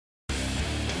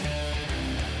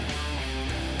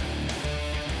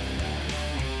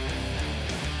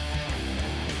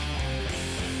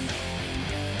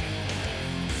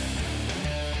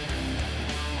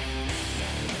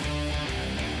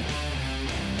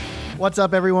What's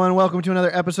up, everyone? Welcome to another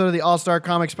episode of the All-Star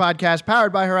Comics Podcast,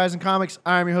 powered by Horizon Comics.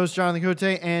 I'm your host, Jonathan Cote,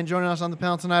 and joining us on the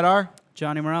panel tonight are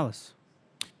Johnny Morales,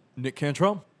 Nick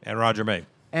Cantrell, and Roger May.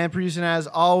 And producing, as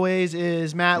always,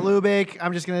 is Matt Lubick.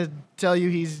 I'm just going to tell you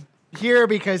he's here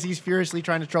because he's furiously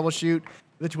trying to troubleshoot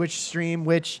the Twitch stream,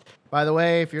 which, by the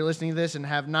way, if you're listening to this and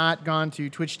have not gone to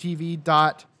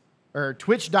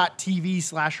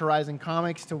twitch.tv/Horizon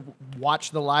Comics to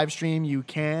watch the live stream, you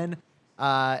can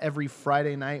every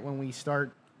Friday night when we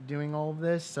start doing all of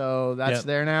this. So that's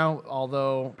there now,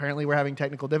 although apparently we're having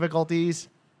technical difficulties.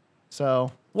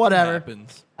 So whatever.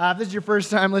 happens. If this is your first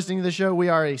time listening to the show, we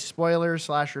are a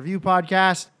spoiler/review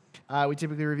podcast. We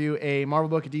typically review a Marvel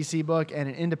book, a DC book, and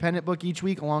an independent book each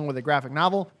week, along with a graphic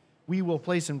novel. We will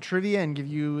play some trivia and give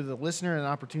you, the listener, an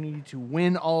opportunity to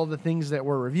win all of the things that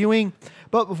we're reviewing.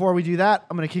 But before we do that,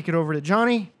 I'm going to kick it over to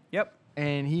Johnny. Yep.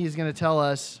 And he's going to tell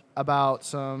us about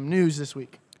some news this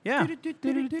week. Yeah. Now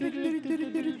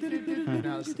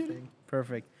this is the thing.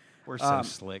 Perfect. We're so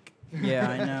slick. Yeah,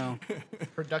 I know.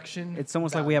 Production. It's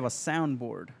almost like we have a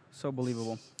soundboard. So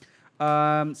believable.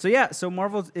 So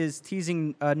Marvel is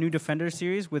teasing a new Defender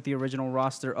series with the original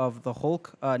roster of the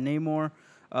Hulk, Namor,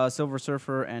 Silver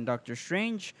Surfer, and Doctor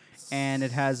Strange, and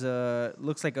it has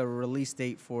looks like a release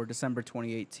date for December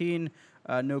 2018.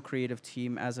 No creative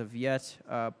team as of yet,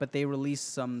 but they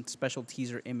released some special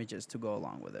teaser images to go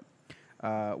along with it,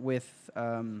 with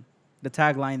the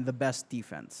tagline "The Best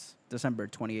Defense," December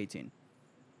 2018.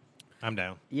 I'm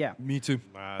down. Yeah. Me too.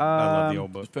 I love the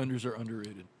old book. Defenders are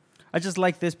underrated. I just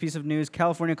like this piece of news.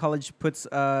 California College puts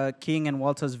King and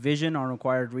Walta's Vision on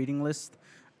required reading list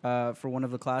for one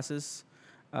of the classes.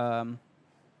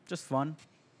 Just fun.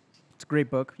 It's a great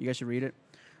book. You guys should read it.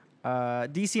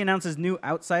 DC announces new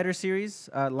Outsider series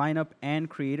lineup and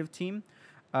creative team.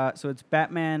 So it's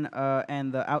Batman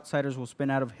and the Outsiders will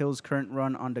spin out of Hill's current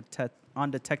run on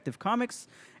Detective Comics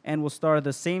and will star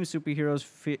the same superheroes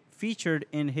featured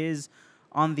in his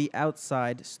On the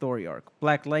Outside story arc: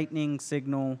 Black Lightning,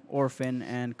 Signal, Orphan,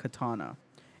 and Katana.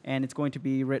 And it's going to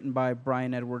be written by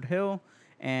Brian Edward Hill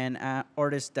and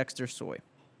artist Dexter Soy.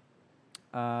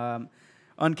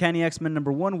 Uncanny X-Men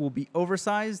 #1 will be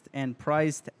oversized and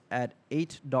priced at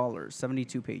 $8,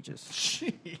 72 pages.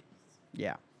 Jeez.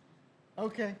 Yeah.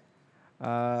 Okay.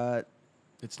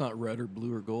 It's not red or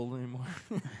blue or gold anymore.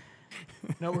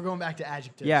 No, we're going back to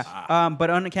adjectives. Yeah. But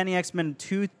Uncanny X-Men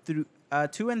 2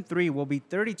 and 3 will be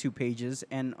 32 pages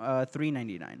and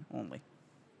 $3.99 only.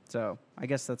 So I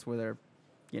guess that's where they're,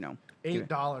 $8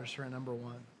 for a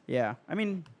 #1. Yeah. I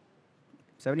mean,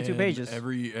 72 And pages.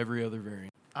 Every other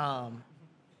variant.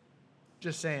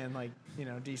 Just saying,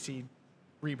 DC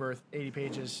Rebirth, 80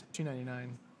 pages,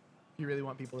 $2.99. You really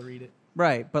want people to read it.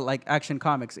 Right. But like Action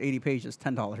Comics, 80 pages,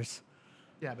 $10.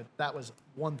 Yeah, but that was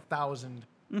 1,000.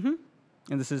 Mm-hmm.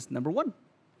 And this is #1.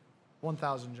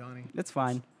 1,000, Johnny. It's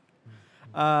fine.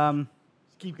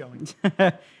 Keep going.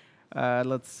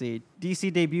 Let's see.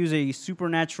 DC debuts a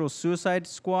supernatural Suicide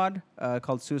Squad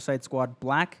called Suicide Squad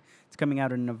Black. It's coming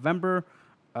out in November.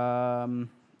 And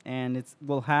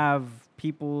will have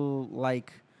people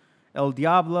like El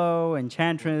Diablo,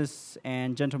 Enchantress,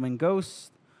 and Gentleman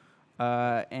Ghost.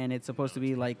 And it's supposed to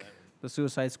be like the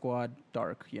Suicide Squad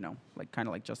dark, kind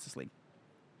of like Justice League.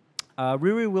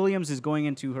 Riri Williams is going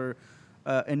into her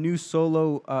a new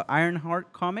solo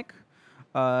Ironheart comic,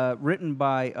 written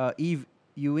by Eve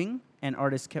Ewing and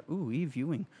artist Kevin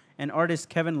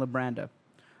LaBranda,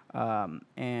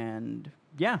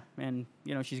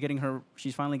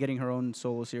 she's finally getting her own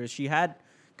solo series. She had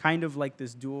kind of like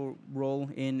this dual role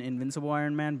in Invincible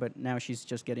Iron Man, but now she's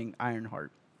just getting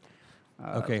Ironheart.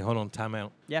 Okay, hold on, time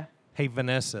out. Yeah. Hey,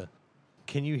 Vanessa,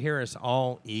 can you hear us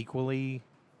all equally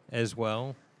as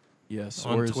well? Yes.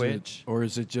 On Twitch? Or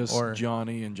is it just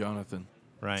Johnny and Jonathan?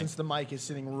 Right. Since the mic is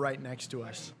sitting right next to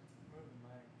us.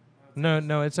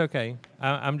 No, it's okay.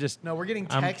 I'm just... No, we're getting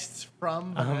texts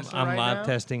from Vanessa I'm right live now.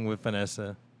 testing with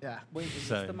Vanessa. Yeah. Wait, is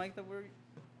this the mic that we're...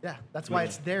 Yeah, that's why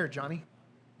it's there, Johnny.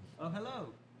 Oh, hello.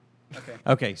 Okay.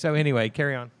 Okay, so anyway,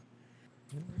 carry on.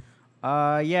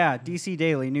 DC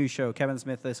Daily news show. Kevin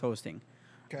Smith is hosting.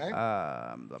 Okay.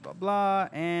 Blah, blah, blah.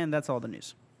 And that's all the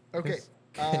news. Okay.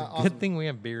 Good Awesome. thing we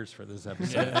have beers for this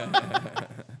episode.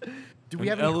 Do we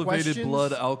have any elevated questions?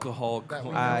 blood alcohol that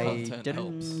we I content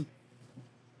didn't helps.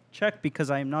 check because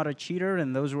I am not a cheater,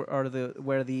 and those are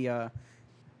where the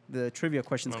trivia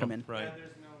questions come in. Right.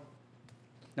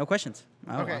 No questions.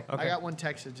 Oh, Okay, wow. I got one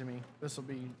texted to me. This will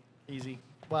be easy.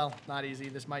 Well, not easy.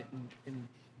 This might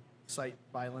incite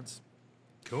violence.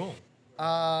 Cool.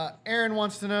 Aaron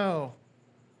wants to know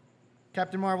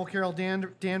Captain Marvel Carol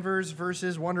Danvers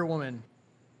versus Wonder Woman.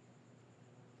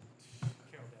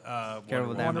 Carol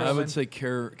Wonder Danvers. Woman. I would say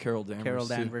Carol Danvers. Carol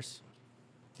too. Danvers.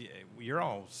 Yeah, you're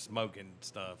all smoking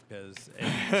stuff because it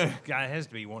has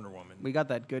to be Wonder Woman. We got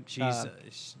that good. She's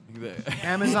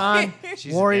Amazon,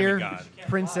 She's a warrior, demigod.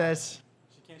 princess.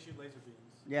 She can't shoot laser beams.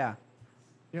 yeah.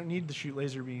 You don't need to shoot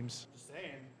laser beams. Just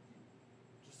saying.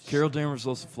 Carol Danvers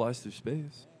also flies through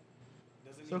space.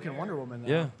 So can Wonder Woman,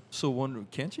 though. Yeah. So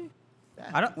can't she?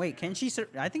 I don't wait. Can she?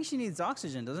 I think she needs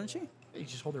oxygen, doesn't she? You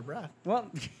just hold her breath.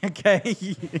 Well, okay.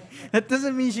 That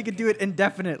doesn't mean she could do it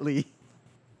indefinitely.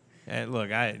 And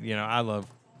look, I love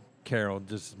Carol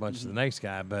just as much as the next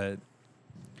guy, but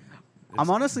I'm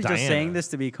honestly just Diana. saying this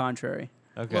to be contrary.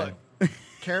 Okay. Look,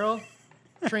 Carol,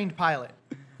 trained pilot.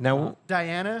 Now,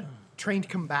 Diana, trained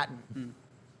combatant.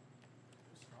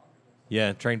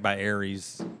 yeah, trained by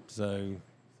Ares, so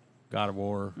God of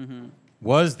War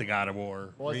was the God of War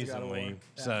Was the God of recently. War,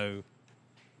 yeah. So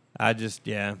I just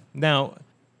now,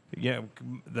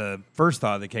 the first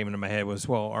thought that came into my head was,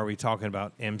 well, are we talking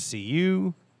about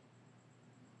MCU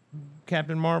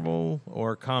Captain Marvel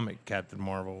or comic Captain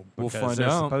Marvel? We'll Because find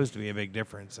there's out. supposed to be a big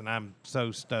difference, and I'm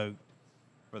so stoked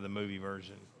for the movie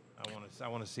version. I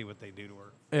want to see what they do to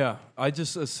her. Yeah. I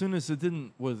just as soon as it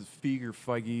didn't was Feige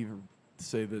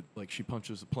say that like she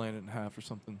punches a planet in half or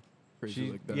something crazy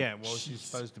like that. Yeah, well, she's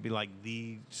supposed to be like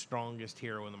the strongest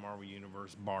hero in the Marvel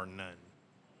Universe, bar none.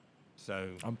 So,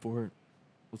 I'm for it.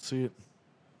 Let's see it.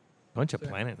 punch a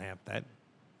planet in half.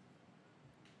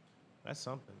 That's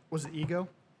something. Was it Ego?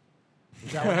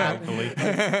 Is that what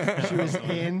happened? She was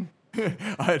in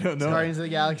I don't know. Guardians of the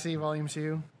Galaxy Volume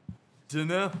 2.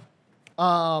 Dunno.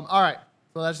 All right.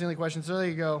 So that's the only question. So there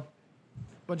you go.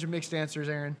 Bunch of mixed answers,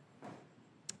 Aaron.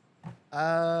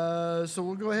 So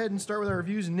we'll go ahead and start with our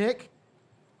reviews. Nick,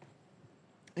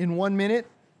 in 1 minute.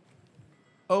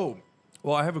 Oh,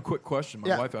 well, I have a quick question. My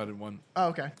Yeah. wife added one. Oh,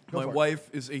 okay. Go My for it. wife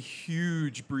is a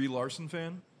huge Brie Larson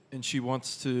fan, and she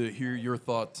wants to hear your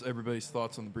thoughts, everybody's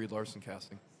thoughts on the Brie Larson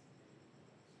casting.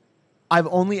 I've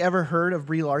only ever heard of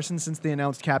Brie Larson since they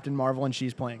announced Captain Marvel and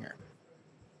she's playing her.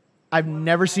 I've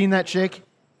never seen that chick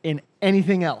in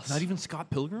anything else. Not even Scott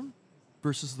Pilgrim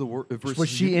versus the war. Was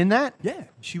she in that? Yeah,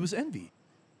 she was Envy.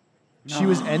 She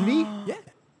was Envy? Yeah,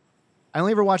 I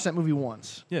only ever watched that movie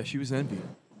once. yeah, she was Envy.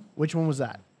 Which one was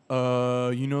that?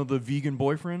 You know the vegan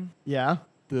boyfriend, Yeah,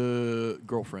 the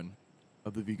girlfriend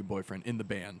of the vegan boyfriend in the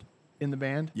band. in the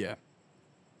band. Yeah,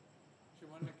 She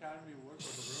won an Academy Award for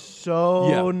the room. So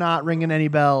Yeah. not ringing any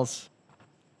bells.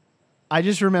 I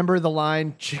just remember the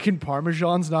line "chicken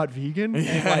parmesan's not vegan,"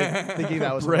 and like thinking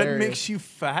that was bread hilarious. makes you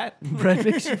fat. Bread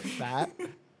makes you fat.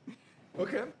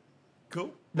 Okay,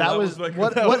 cool. That was what?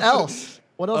 What else?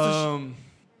 What else?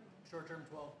 Is Short Term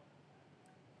 12.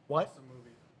 what? It's a movie.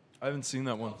 I haven't seen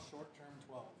that one. Short Term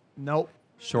 12. Nope.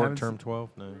 Short term 12?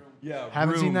 No. Yeah,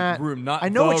 Haven't seen that. Room, not I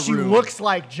know The what she Room. looks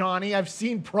like, Johnny. I've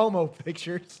seen promo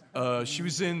pictures. She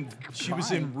was in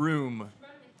Room,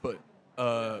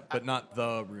 but not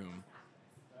The Room.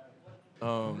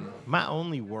 My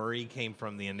only worry came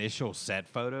from the initial set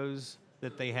photos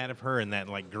that they had of her in that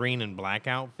like green and black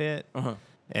outfit. Uh-huh.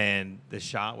 And the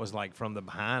shot was like from the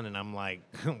behind, and I'm like,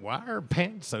 why are her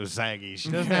pants so saggy? She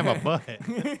doesn't have a butt.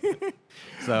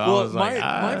 So I was like,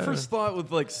 my first thought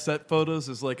with like set photos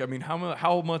is like, I mean,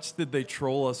 how much did they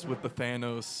troll us with the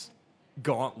Thanos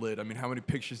gauntlet? I mean, how many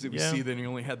pictures did we Yeah. see that he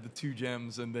only had the 2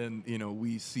 gems, and then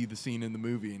we see the scene in the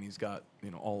movie and he's got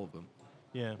all of them.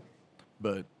 yeah.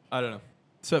 But I don't know.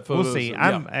 Set photos. We'll see.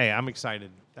 yeah. I'm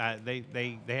excited.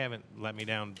 They haven't let me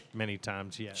down many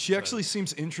times yet. She so. actually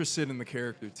seems interested in the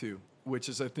character too, which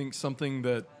is I think something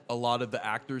that a lot of the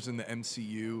actors in the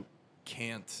MCU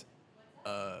can't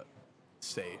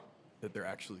say that they're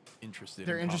actually interested.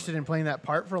 They're in interested in playing that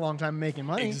part for a long time, and making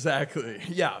money. Exactly.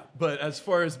 Yeah, but as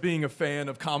far as being a fan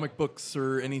of comic books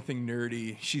or anything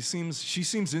nerdy, she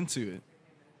seems into it.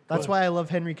 That's why I love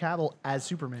Henry Cavill as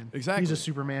Superman. Exactly. He's a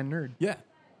Superman nerd. Yeah.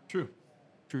 True.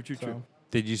 True. So,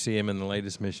 Did you see him in the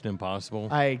latest Mission Impossible?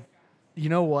 you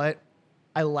know what?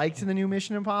 I liked the new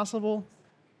Mission Impossible,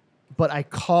 but I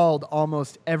called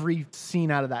almost every scene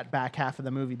out of that back half of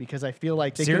the movie because I feel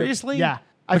like they could've- Seriously? Yeah.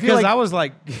 I Because feel like I was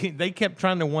like, they kept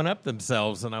trying to one up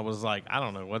themselves, and I was like, I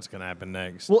don't know what's going to happen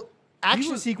next. well,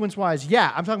 action sequence wise,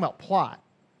 yeah. I'm talking about plot.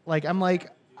 Like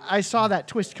I saw that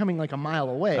twist coming like a mile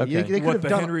away. Okay. They could What have the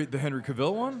done. Henry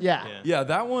Cavill one? Yeah. Yeah. Yeah,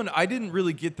 that one I didn't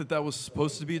really get that was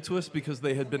supposed to be a twist because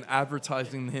they had been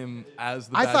advertising him as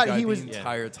the I bad thought guy he the was-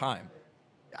 entire time.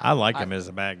 I like him as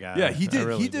a bad guy. Yeah, he I did.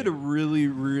 really He did a really,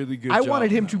 really good I job. wanted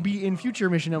him in to that. be in future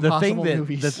Mission the Impossible thing that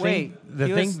movies. the thing Wait, the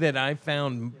he thing was- that I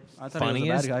found I thought he was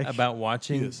a funniest bad guy. about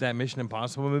watching that Mission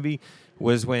Impossible movie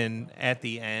was when at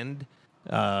the end,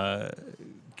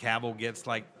 Cavill gets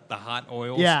like the hot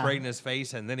oil Yeah. sprayed in his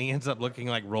face, and then he ends up looking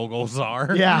like Rogol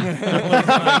Czar. Yeah.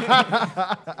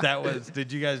 That was.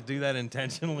 Did you guys do that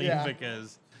intentionally? Yeah.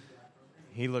 Because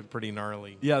he looked pretty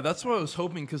gnarly. Yeah, that's what I was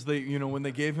hoping because they, when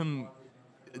they gave him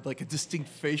like a distinct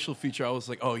facial feature, I was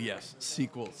like, oh yes,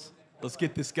 sequels. Let's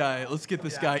get this guy. Let's get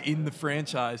this guy in the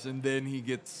franchise, and then he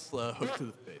gets hooked to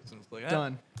the face, and it's like,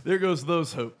 Done. There goes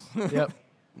those hopes. Yep.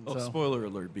 Oh, So- spoiler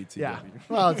alert, BTW. Yeah.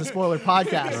 Well, it's a spoiler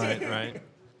podcast. Right.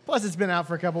 Plus, it's been out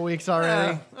for a couple weeks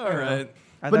already. All right.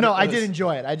 But no, I did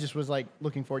enjoy it. I just was like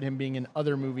looking forward to him being in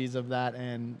other movies of that,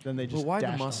 and then they just But why the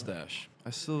dashed on it. mustache?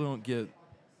 I still don't get.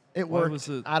 It why worked. was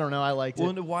it- I don't know. I liked Well,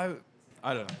 it. why?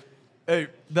 I don't know. Hey,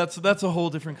 that's a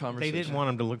whole different They conversation. didn't want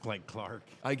him to look like Clark.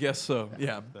 I guess so.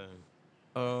 Yeah. So.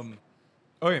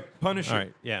 Okay, Punisher. All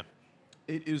right. Yeah.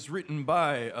 It is written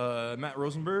by Matt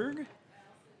Rosenberg.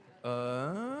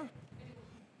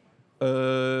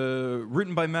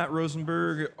 Written by Matt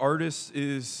Rosenberg. Artist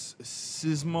is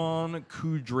Szymon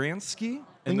Kudransky.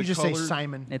 I think you just say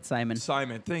Simon. It's Simon.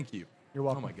 Simon, thank you. You're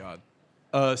welcome. Oh my God.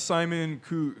 Simon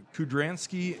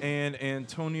Kudransky and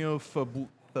Antonio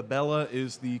Fabella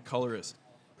is the colorist.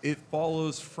 It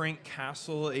follows Frank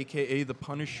Castle, aka the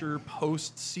Punisher,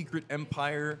 post Secret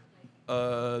Empire.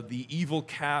 The evil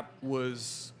Cap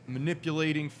was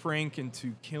manipulating Frank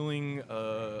into killing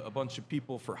a bunch of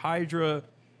people for Hydra,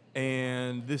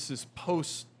 and this is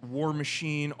post War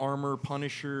Machine armor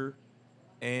Punisher.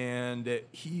 And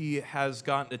he has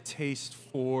gotten a taste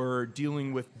for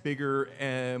dealing with bigger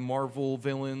Marvel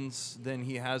villains than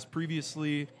he has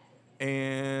previously,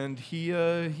 and he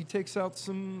takes out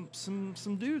some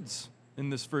dudes in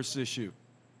this first issue.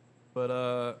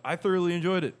 But I thoroughly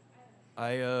enjoyed it.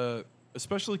 I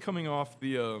especially coming off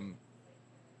the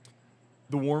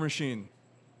War Machine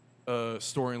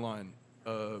storyline,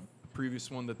 previous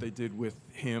one that they did with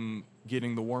him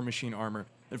getting the War Machine armor.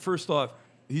 And first off,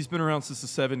 he's been around since the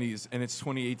 70s, and it's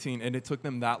 2018, and it took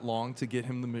them that long to get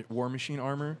him the War Machine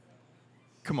armor.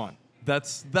 Come on.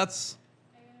 That's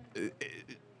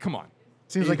come on.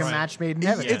 Seems like a Right. match made in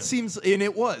heaven. It seems, and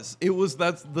it was.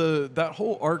 That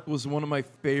whole arc was one of my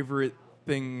favorite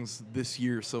things this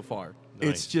year so far.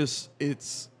 Nice.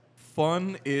 It's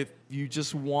fun if you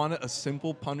just want a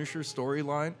simple Punisher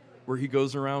storyline where he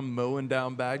goes around mowing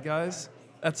down bad guys.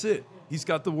 That's it. He's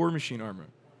got the War Machine armor.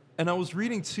 And I was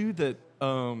reading too that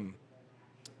Dwayne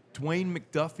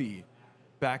McDuffie,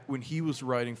 back when he was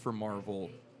writing for Marvel,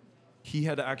 he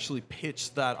had actually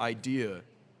pitched that idea,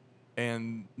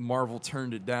 and Marvel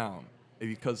turned it down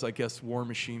because I guess War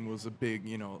Machine was a big,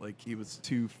 like he was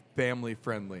too family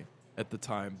friendly at the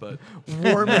time. But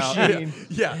War Machine.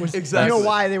 yeah, was, exactly. You know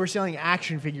why they were selling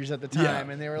action figures at the time,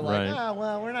 Yeah. and they were like, Right. "Oh,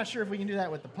 well, we're not sure if we can do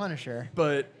that with the Punisher."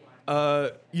 But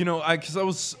because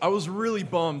I was really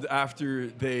bummed after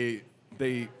they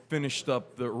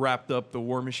wrapped up the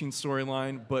War Machine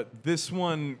storyline, but this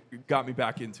one got me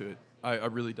back into it. I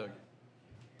really dug it.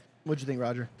 What'd you think,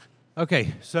 Roger?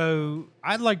 Okay, so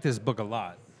I like this book a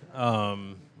lot.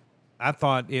 I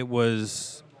thought it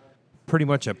was pretty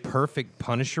much a perfect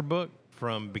Punisher book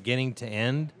from beginning to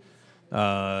end.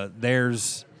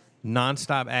 There's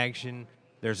nonstop action.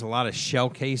 There's a lot of shell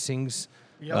casings.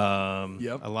 Yep.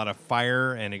 Yep. A lot of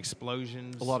fire and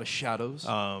explosions. A lot of shadows.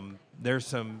 There's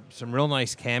some real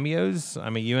nice cameos.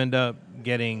 I mean, you end up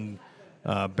getting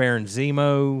Baron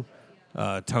Zemo,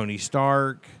 Tony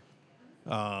Stark,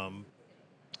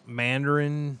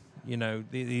 Mandarin.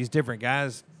 These different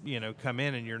guys. Come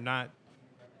in, and you're not.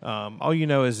 All you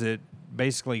know is that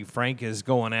basically Frank is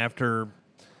going after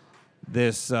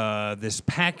this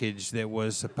package that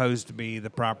was supposed to be the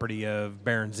property of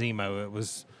Baron Zemo. It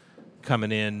was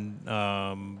coming in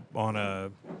on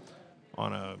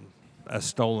a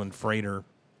stolen freighter.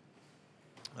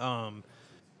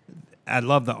 I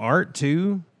love the art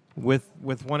too, with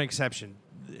one exception.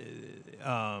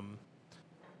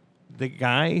 The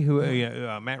guy who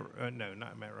not Matt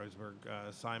Rosenberg,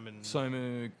 Simon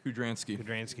Kudransky.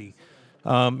 Kudransky.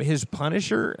 His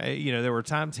Punisher, there were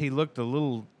times he looked a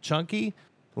little chunky,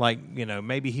 like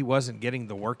maybe he wasn't getting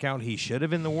the workout he should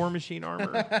have in the War Machine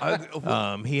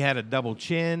armor. He had a double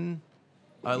chin.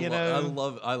 I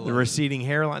love The receding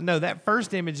hairline. No, that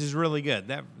first image is really good.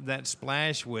 That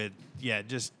splash with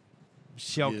just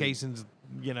shell casings,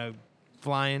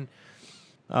 flying.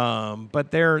 But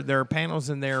there are panels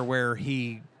in there where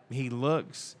he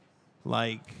looks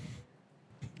like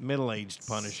middle-aged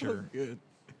Punisher. So good.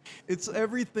 It's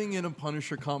everything in a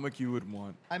Punisher comic you would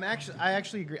want. I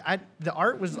actually agree. The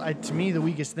art was to me the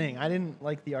weakest thing. I didn't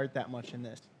like the art that much in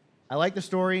this. I like the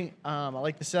story. I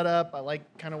like the setup. I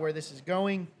like kind of where this is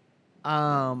going.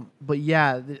 But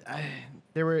yeah,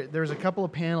 there was a couple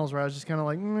of panels where I was just kind of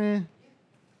like, meh.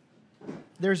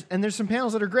 there's some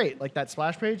panels that are great, like that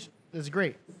splash page is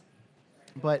great.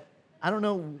 But I don't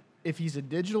know if he's a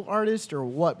digital artist or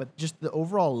what, but just the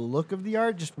overall look of the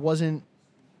art just wasn't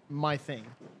my thing.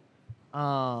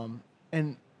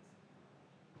 And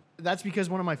that's because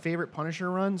one of my favorite Punisher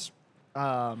runs,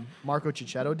 Marco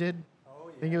Cicchetto did.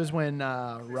 I think it was when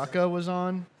Rucka was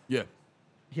on. Yeah.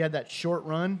 He had that short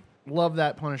run. Love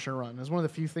that Punisher run. It was one of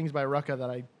the few things by Rucka that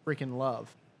I freaking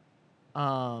love.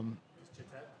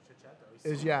 It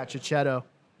was Cicchetto.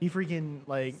 He freaking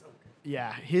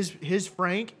his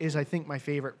Frank is I think my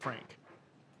favorite Frank.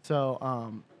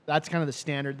 So that's kind of the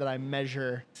standard that I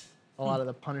measure a lot of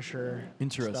the Punisher.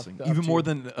 Interesting. Stuff Even up more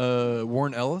to. than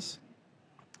Warren Ellis?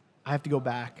 I have to go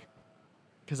back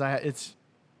because I think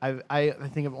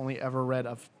I've only ever read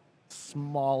a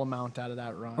small amount out of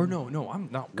that run. Or no, I'm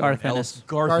not Garth Warren Ennis. Ellis.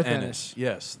 Garth Garth Ennis. Ennis.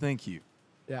 Yes, thank you.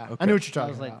 Yeah, Okay. I know what you're I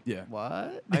talking was like, about. Yeah.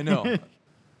 what? I know.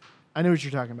 I know what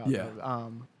you're talking about. Yeah.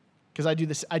 Because I do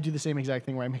the same exact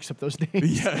thing where I mix up those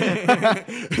names. Yeah.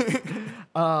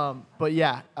 But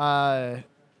yeah, I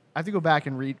have to go back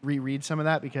and reread some of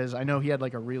that because I know he had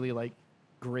like a really like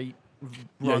great.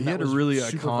 Yeah, run he that had a was really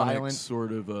super iconic violent,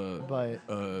 sort of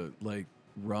but like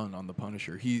run on the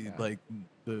Punisher. He like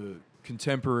the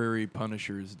contemporary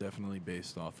Punisher is definitely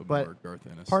based off of But more Garth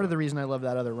Ennis. part of the reason I love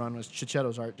that other run was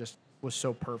Cicchetto's art just was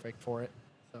so perfect for it.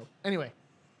 So anyway,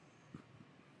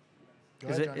 Go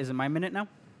ahead, John. Is it my minute now?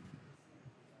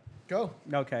 Go.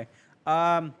 Okay.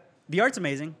 The art's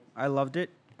amazing. I loved it.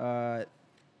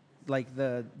 Like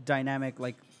the dynamic,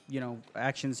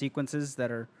 action sequences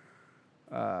that are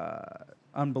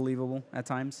unbelievable at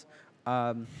times.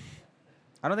 I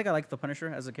don't think I like the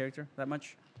Punisher as a character that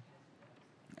much.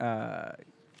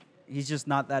 He's just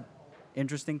not that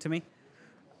interesting to me.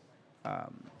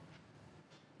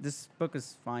 This book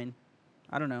is fine.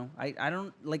 I don't know. I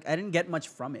didn't get much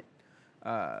from it.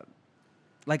 I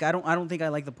don't think I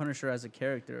like the Punisher as a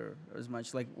character as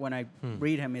much. Like when I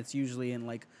read him, it's usually in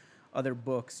like other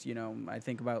books. You know, I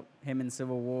think about him in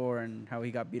Civil War and how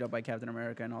he got beat up by Captain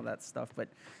America and all that stuff. But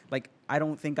like, I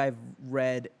don't think I've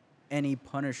read any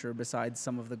Punisher besides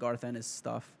some of the Garth Ennis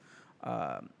stuff.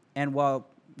 And while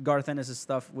Garth Ennis'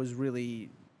 stuff was really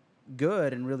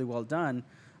good and really well done,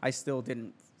 I still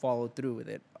didn't follow through with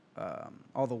it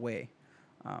all the way.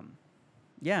 I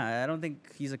don't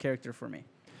think he's a character for me.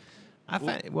 I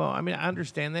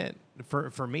understand that.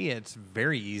 For me, it's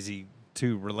very easy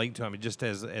to relate to him just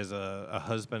as a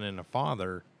husband and a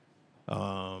father.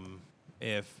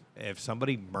 If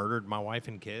somebody murdered my wife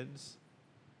and kids,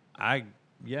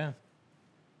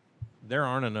 there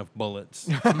aren't enough bullets.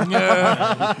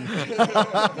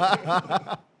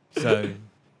 So,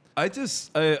 I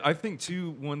think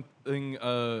too, one thing,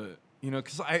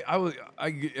 because I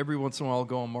every once in a while I'll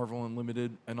go on Marvel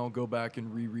Unlimited and I'll go back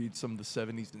and reread some of the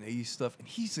 70s and 80s stuff, and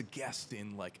he's a guest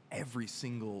in like every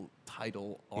single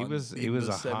title on he was the a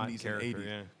 70s hot and character, 80s.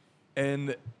 yeah.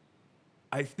 And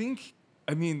I think,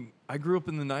 I grew up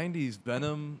in the 90s,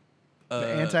 Venom, The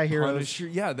anti-heroes.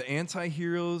 Punisher, the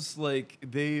anti-heroes, like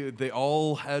they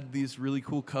all had these really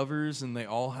cool covers and they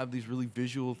all have these really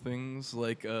visual things.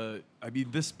 Like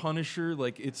this Punisher,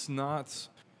 like it's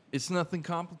nothing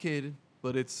complicated,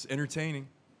 but it's entertaining.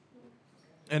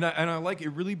 And I like it.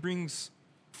 Really brings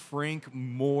Frank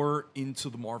more into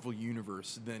the Marvel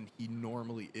universe than he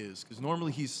normally is, because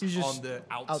normally he's just on the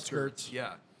outskirts.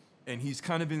 Yeah. And he's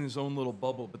kind of in his own little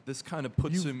bubble, but this kind of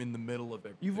puts him in the middle of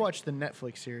everything. You've watched the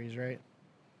Netflix series, right?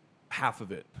 half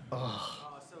of it.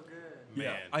 Oh, so good.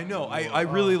 Yeah, Man. I know. I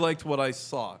really liked what I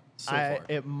saw so far.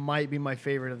 It might be my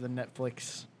favorite of the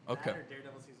Netflix. Okay. That or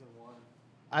Daredevil Season 1.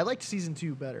 I liked season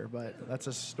 2 better, but that's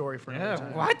a story for another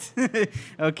time. What?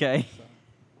 Okay.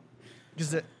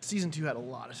 Because season 2 had a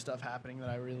lot of stuff happening that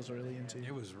I was really into.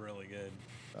 It was really good.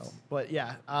 So, but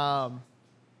yeah,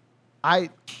 I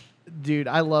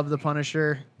love the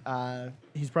Punisher.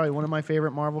 He's probably one of my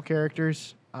favorite Marvel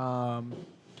characters.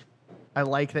 I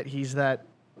like that he's that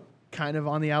kind of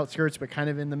on the outskirts, but kind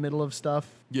of in the middle of stuff.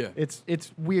 Yeah.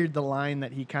 It's weird the line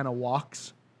that he kind of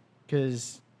walks,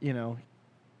 because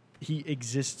he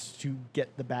exists to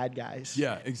get the bad guys.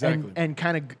 Yeah, exactly. And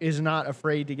kind of is not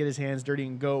afraid to get his hands dirty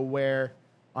and go where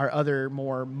our other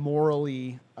more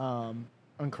morally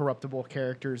uncorruptible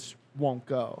characters won't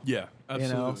go. Yeah,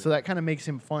 absolutely. So that kind of makes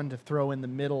him fun to throw in the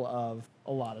middle of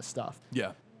a lot of stuff.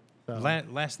 Yeah. So,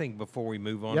 Last thing before we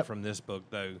move on Yep. from this book,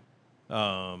 though,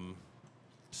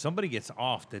 somebody gets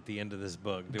offed at the end of this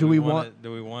book. Do we want-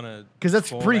 Do we want to? because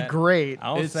that's pretty great.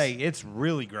 I'll say it's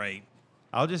really great.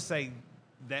 I'll just say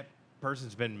that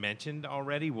person's been mentioned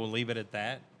already. We'll leave it at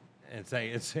that and say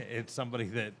it's somebody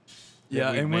that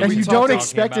Yeah, we've and when And we you talk don't about-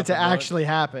 expect it to the book. actually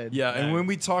happen. Yeah, and No. when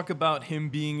we talk about him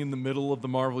being in the middle of the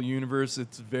Marvel universe,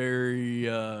 it's very.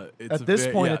 At this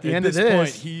point, at the at end of this point,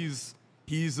 this-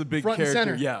 he's a big Front and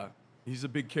character. center. Yeah, he's a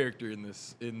big character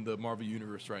in the Marvel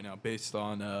universe right now, based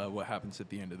on what happens at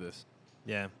the end of this.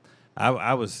 Yeah,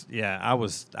 I was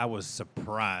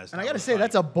surprised. And I got to say,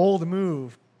 that's a bold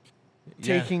move,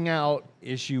 taking out.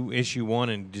 issue one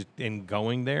and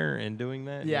going there and doing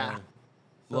that. Yeah.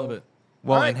 Love it.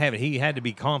 Well, All right. and he had to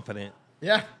be confident.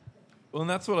 Yeah. Well, and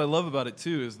that's what I love about it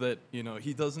too, is that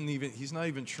he's not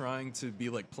even trying to be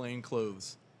like plain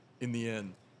clothes in the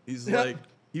end. He's Yeah. like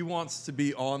he wants to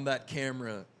be on that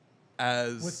camera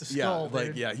as With the skull,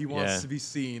 dude. he wants Yeah. to be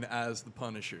seen as the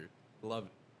Punisher. Love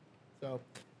it. So,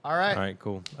 all right. All right,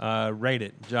 cool. Rate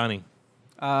it, Johnny.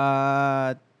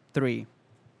 3.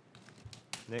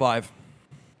 5.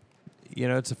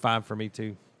 It's a 5 for me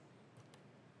too.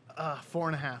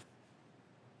 4.5.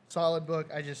 Solid book.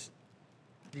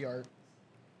 The art.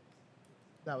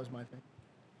 That was my thing.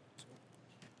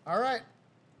 All right.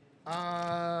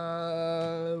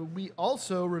 We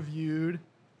also reviewed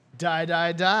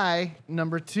Die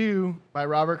number 2 by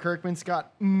Robert Kirkman,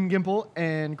 Scott Gimple,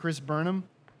 and Chris Burnham,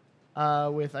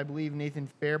 with I believe Nathan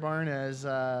Fairbairn as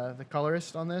the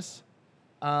colorist on this.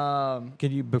 Can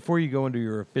you, before you go into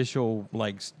your official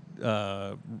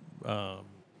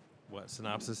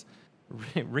synopsis,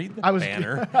 read the I was-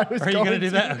 banner? I was Are you going to going do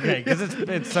to. that? Okay, because it's too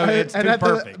And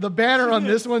perfect. the banner on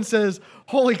this one says,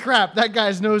 "Holy crap, that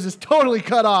guy's nose is totally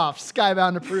cut off.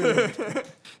 Skybound approved."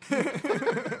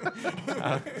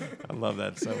 I love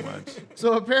that so much.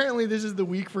 So apparently this is the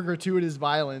week for gratuitous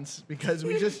violence because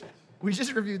we just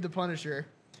reviewed The Punisher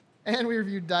and we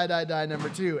reviewed Die number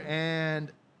 2,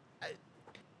 and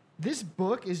this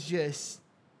book is just,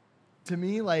 to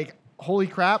me, like, holy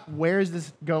crap, where is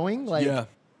this going? Like, Yeah.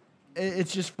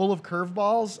 it's just full of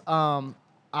curveballs.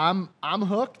 I'm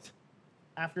hooked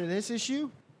after this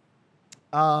issue.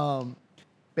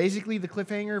 Basically the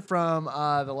cliffhanger from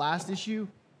the last issue,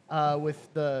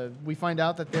 we find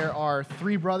out that there are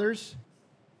 3 brothers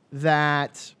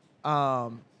that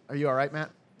are you all right,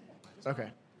 Matt? Okay.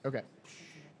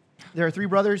 There are 3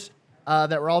 brothers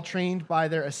that were all trained by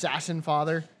their assassin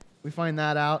father. We find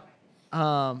that out.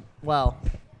 Well,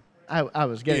 I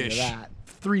was getting Ish. to that.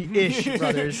 3-ish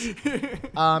brothers. In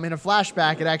a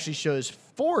flashback, it actually shows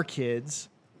 4 kids,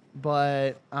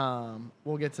 but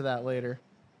we'll get to that later.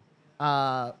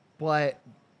 But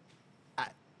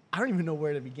I don't even know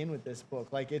where to begin with this book.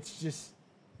 Like, it's just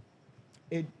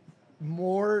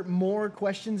more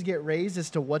questions get raised as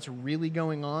to what's really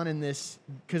going on in this,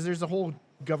 because there's a whole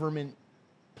government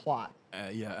plot,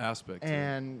 Aspect.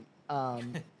 and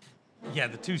Yeah,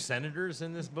 the 2 senators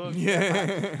in this book.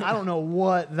 I don't know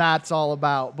what that's all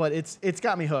about, but it's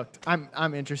got me hooked.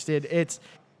 I'm interested. It's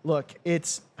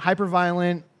hyper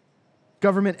violent,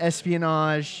 government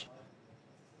espionage,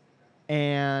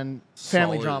 and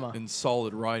family Solid- drama. and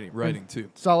solid writing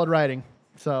too. Solid writing.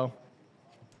 So,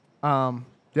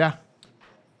 yeah.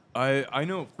 I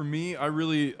know for me, I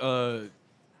really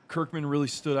Kirkman really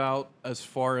stood out as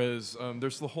far as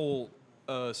there's the whole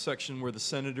section where the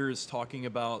senator is talking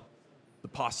about the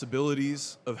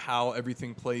possibilities of how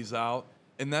everything plays out,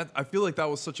 and that I feel like that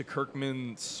was such a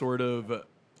Kirkman sort of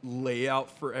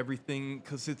layout for everything,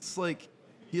 because it's like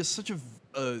he has such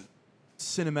a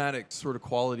cinematic sort of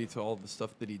quality to all the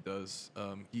stuff that he does.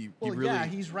 He really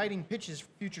he's writing pitches for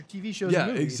future TV shows. yeah,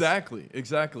 and movies.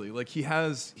 exactly. Like he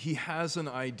has an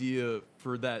idea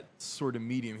for that sort of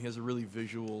medium. He has a really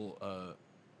visual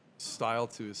style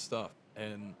to his stuff,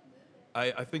 and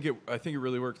I think it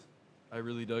really works. I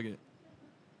really dug it.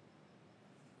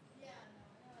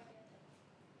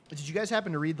 Did you guys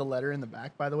happen to read the letter in the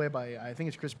back, by the way, by I think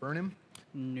it's Chris Burnham?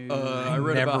 No. I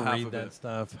read never about half read of that it.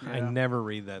 stuff. I Yeah. never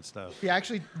read that stuff. Yeah,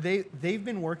 actually, they've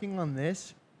been working on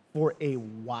this for a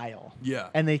while. Yeah.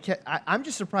 And I'm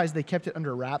just surprised they kept it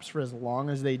under wraps for as long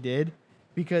as they did,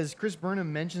 because Chris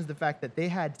Burnham mentions the fact that they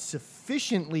had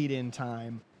sufficient lead-in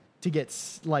time to get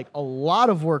like a lot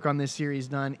of work on this series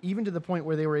done, even to the point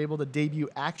where they were able to debut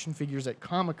action figures at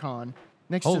Comic-Con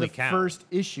next Holy to the cow. first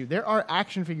issue. There are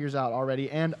action figures out already,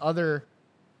 and other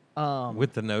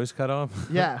With the nose cut off?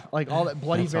 yeah, like all that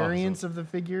bloody That's variants of the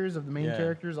figures of the main Yeah.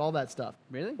 characters, all that stuff.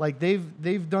 Really? Like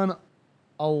they've done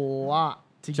a lot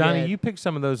to Johnny, get. you picked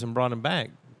some of those and brought them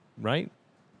back, right?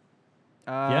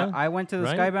 Yeah, I went to the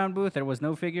right? Skybound booth. There was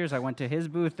no figures. I went to his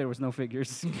booth. There was no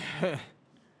figures.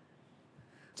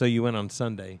 So you went on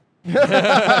Sunday.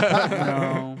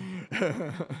 No.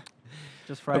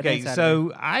 Just Friday. Okay, and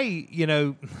Saturday.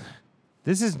 so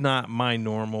this is not my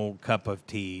normal cup of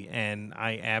tea, and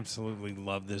I absolutely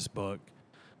love this book.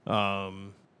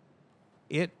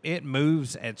 it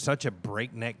moves at such a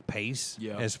breakneck pace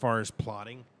Yeah. as far as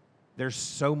plotting. There's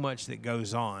so much that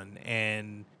goes on,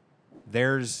 and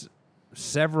there's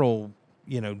several,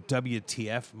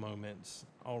 WTF moments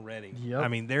already. Yep. I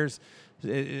mean, there's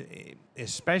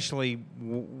especially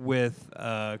with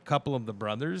a couple of the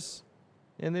brothers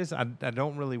in this. I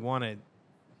don't really want to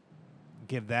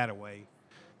give that away,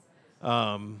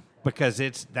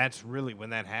 because that's really when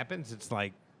that happens. It's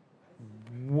like,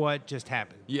 what just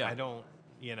happened? Yeah. I don't,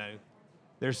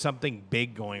 there's something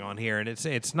big going on here, and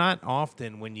it's not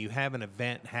often when you have an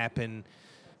event happen,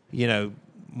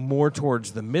 more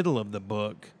towards the middle of the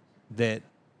book that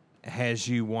has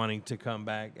you wanting to come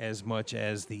back as much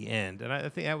as the end. And I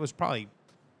think that was probably,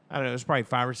 I don't know, it was probably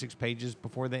 5 or 6 pages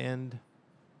before the end.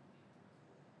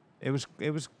 It was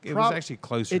actually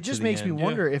closer. It just to the makes me end.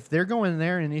 wonder if they're going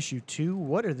there in issue 2.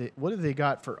 What have they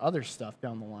got for other stuff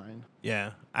down the line?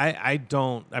 Yeah, I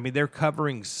don't. I mean, they're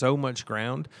covering so much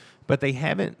ground, but they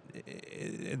haven't.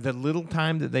 The little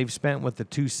time that they've spent with the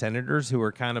 2 senators, who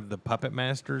are kind of the puppet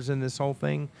masters in this whole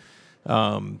thing,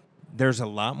 there's a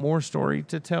lot more story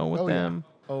to tell with them.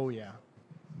 Yeah. Oh yeah.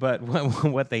 But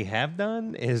what they have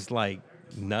done is like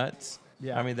nuts.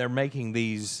 Yeah. I mean, they're making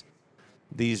these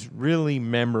really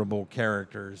memorable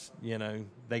characters.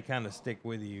 They kind of stick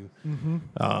with you.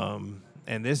 Mm-hmm.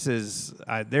 And this is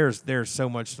there's so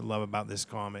much to love about this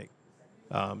comic,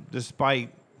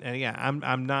 despite. And yeah,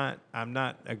 I'm not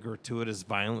a gratuitous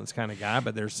violence kind of guy,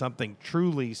 but there's something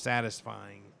truly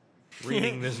satisfying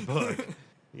reading this book.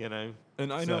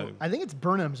 And I know. I think it's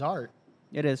Burnham's art.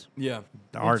 It is. Yeah.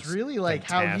 The art's It's really like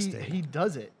fantastic. how he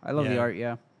does it. I love the Yeah. art.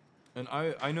 Yeah. And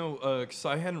I know, because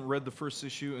I hadn't read the first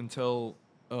issue until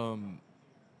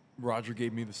Roger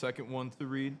gave me the second one to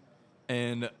read.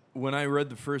 And when I read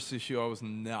the first issue, I was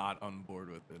not on board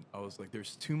with it. I was like,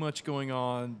 there's too much going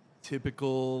on,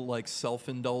 typical, like,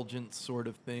 self-indulgent sort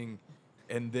of thing.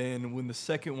 And then when the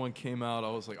second one came out,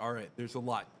 I was like, all right, there's a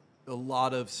lot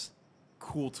of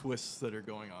cool twists that are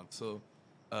going on. So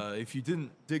if you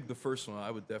didn't dig the first one, I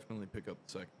would definitely pick up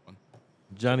the second one.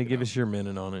 Johnny, give us your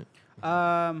minute on it.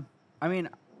 I mean,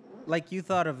 like you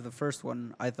thought of the first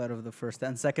one, I thought of the first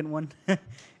and second one.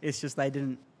 It's just I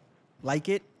didn't like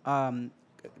it.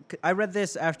 I read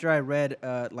this after I read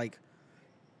like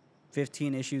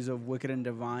 15 issues of Wicked and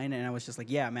Divine, and I was just like,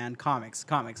 yeah, man, comics.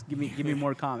 Give me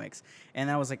more comics.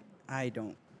 And I was like, I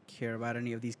don't care about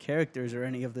any of these characters or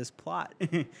any of this plot.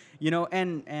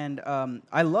 And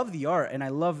I love the art and I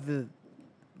love the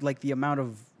amount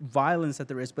of violence that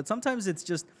there is, but sometimes it's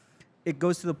just it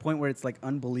goes to the point where it's like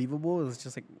unbelievable. It's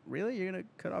just like, really, you're gonna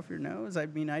cut off your nose? I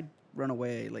mean, I'd run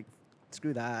away. Like,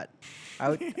 screw that.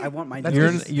 I want my That's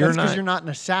nose. because you're not an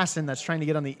assassin that's trying to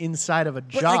get on the inside of a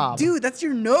But, job. like, dude, that's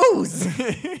your nose.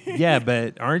 Yeah,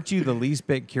 but aren't you the least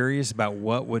bit curious about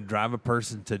what would drive a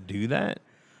person to do that?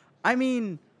 I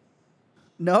mean,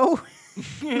 no,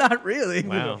 not really.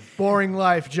 Wow. Boring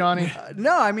life, Johnny.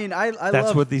 No, I mean, I That's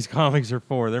love what these comics are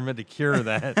for. They're meant to cure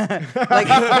that. like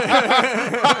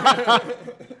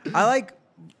I like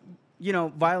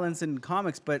violence in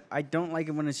comics, but I don't like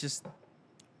it when it's just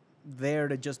there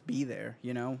to just be there.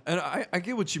 And I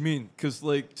get what you mean, because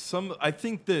like I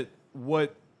think that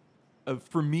what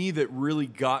for me that really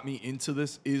got me into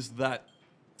this is that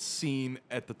scene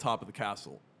at the top of the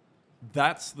castle.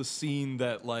 That's the scene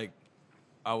that like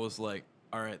I was like,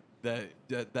 all right,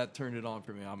 that turned it on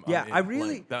for me. I'm in. I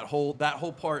really like, that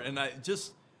whole part, and I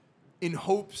just in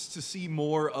hopes to see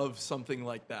more of something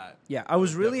like that. Yeah, I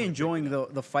was really Definitely enjoying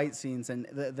the fight scenes and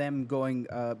them going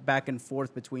back and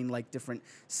forth between like different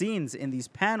scenes in these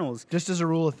panels. Just as a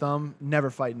rule of thumb, never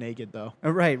fight naked, though.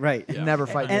 Right. Yeah. Never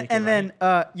fight naked. And then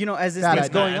as this Bad thing's idea.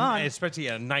 going on, Especially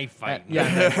a knife fight.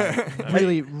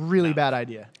 really, really bad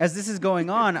idea. as this is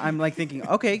going on, I'm like thinking,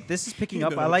 okay, this is picking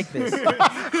up. I like this.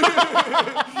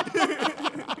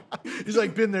 He's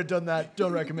like, been there, done that.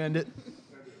 Don't recommend it.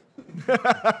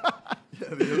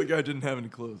 Yeah, the other guy didn't have any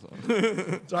clothes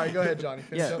on. Sorry, go ahead, Johnny.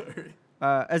 Finish Yeah.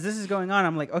 up. As this is going on,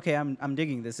 I'm like, okay, I'm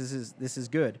digging this. This is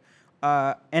good.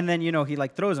 And then he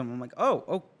like throws him. I'm like,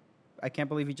 oh, I can't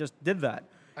believe he just did that.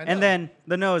 I know. And then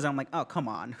the nose, I'm like, oh, come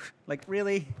on, like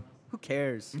really? Who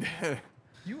cares?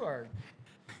 You are.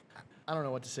 I don't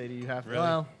know what to say to you. Really?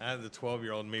 Well, The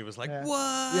 12-year-old me was like, yeah.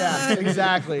 what? Yeah,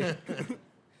 exactly.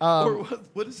 Or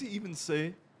what does he even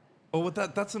say? Oh, what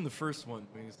that's in the first one.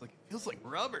 When he's like, it feels like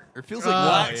rubber, or feels like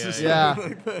wax, or something yeah.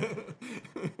 like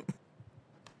that.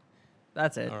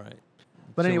 That's it. All right.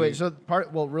 But So anyway,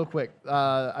 we- real quick,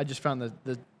 I just found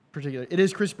the particular. It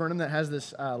is Chris Burnham that has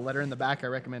this letter in the back. I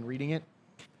recommend reading it.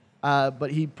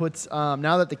 But he puts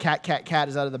now that the cat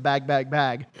is out of the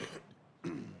bag.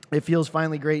 it feels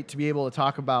finally great to be able to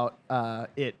talk about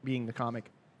it being the comic.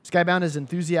 Skybound is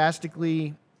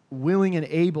enthusiastically willing and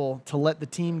able to let the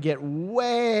team get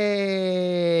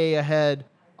way ahead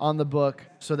on the book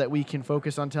so that we can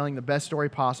focus on telling the best story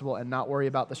possible and not worry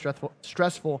about the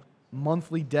stressful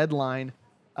monthly deadline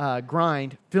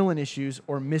grind, fill-in issues,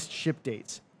 or missed ship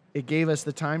dates. It gave us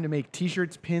the time to make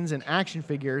T-shirts, pins, and action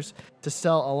figures to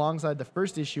sell alongside the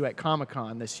first issue at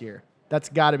Comic-Con this year. That's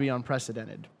got to be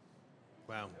unprecedented.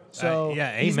 Wow. So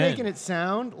yeah, he's amen. making it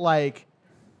sound like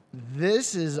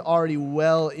this is already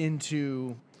well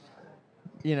into,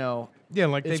 Yeah,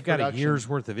 like its they've got a production. year's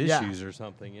worth of Yeah. issues or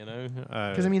something, you know?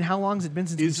 because I mean, how long has it been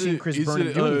since we've seen Chris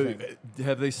Burnham do anything?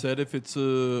 Have they said if it's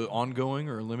ongoing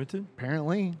or limited?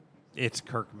 Apparently, It's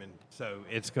Kirkman, so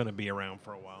it's going to be around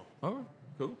for a while. All right,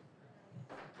 cool.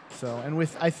 so and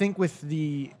I think with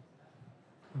the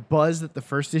buzz that the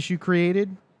first issue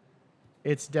created,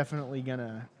 it's definitely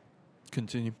gonna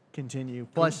Continue. continue.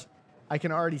 Plus, I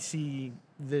can already see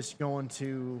this going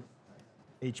to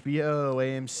HBO,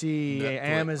 AMC, Netflix.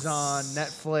 Amazon,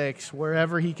 Netflix,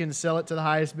 wherever he can sell it to the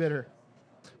highest bidder.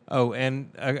 Oh, and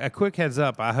a quick heads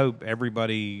up. I hope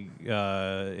everybody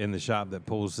in the shop that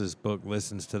pulls this book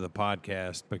listens to the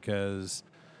podcast because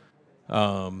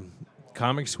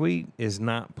Comic Suite is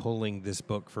not pulling this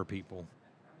book for people.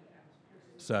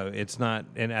 So it's not,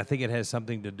 and I think it has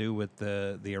something to do with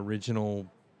the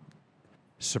original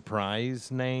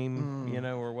surprise name, you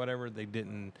know, or whatever. They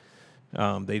didn't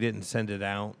send it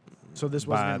out. So this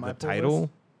wasn't by in my the pull title.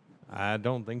 list? I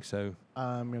don't think so.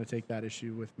 I'm gonna take that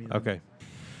issue with me. then. Okay.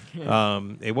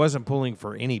 It wasn't pulling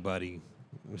for anybody.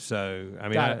 So, I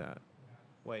mean, Got it.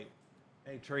 wait.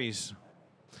 Hey, Trees,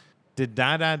 did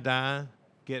DieDieDie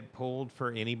get pulled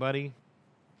for anybody?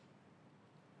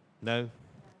 No?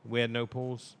 We had no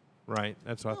pulls? Right.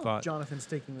 That's what I thought. Jonathan's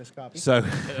taking this copy. So,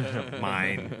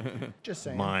 mine. Just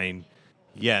saying. Mine.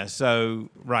 Yeah, so,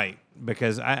 right.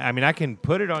 Because, I mean, I can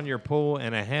put it on your pull,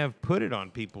 and I have put it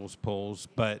on people's pulls,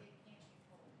 but,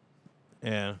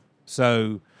 yeah.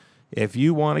 So, if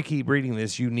you want to keep reading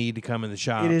this, you need to come in the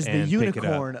shop It is the and pick it up.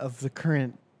 unicorn of the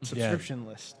current subscription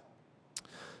list.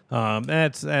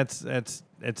 That's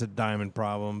a diamond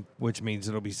problem, which means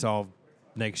it'll be solved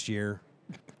next year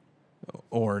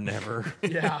or never.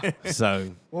 Yeah.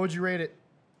 So What would you rate it?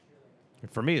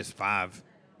 for me, it's 5.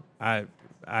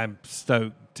 I'm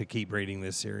stoked to keep reading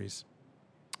this series.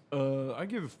 I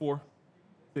give it 4,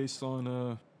 based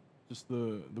on just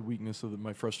the weakness of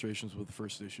my frustrations with the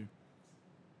first issue.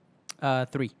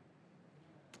 3.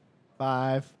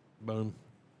 5. Boom.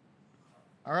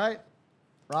 All right.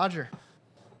 Roger.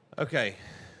 Okay.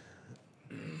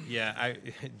 Yeah,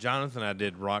 Jonathan and I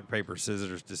did rock, paper,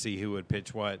 scissors to see who would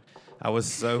pitch what. I was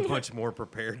so much more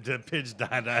prepared to pitch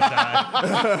Die.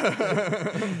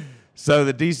 So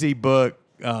the DC book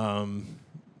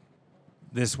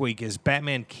this week is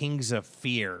Batman Kings of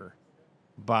Fear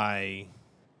by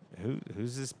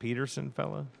who's this Peterson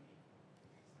fella?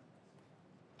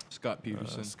 Scott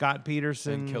Peterson Scott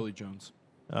Peterson and Kelly Jones.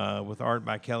 with art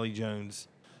by Kelly Jones.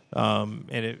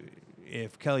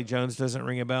 If Kelly Jones doesn't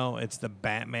ring a bell, it's the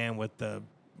Batman with the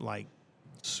like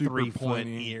Super 3-foot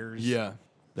pointy ears. Yeah.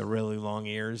 The really long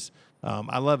ears.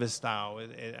 I love his style.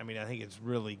 I mean, I think it's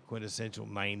really quintessential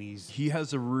 90s. He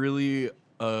has a really,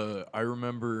 I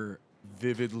remember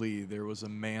vividly, there was a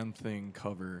Man-Thing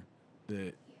cover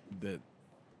that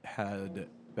had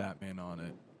Batman on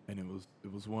it, and it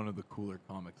was one of the cooler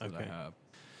comics that I have.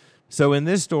 So in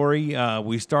this story,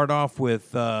 we start off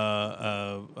with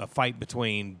a fight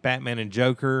between Batman and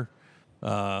Joker.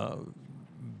 Batman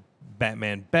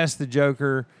bests the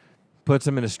Joker, puts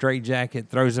him in a straitjacket,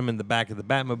 throws him in the back of the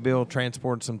Batmobile,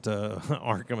 transports him to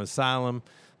Arkham Asylum,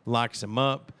 locks him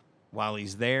up. While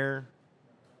he's there,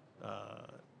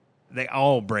 they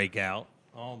all break out.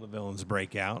 All the villains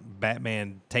break out.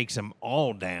 Batman takes them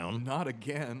all down. Not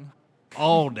again.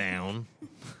 All down.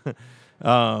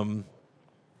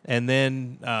 And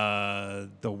then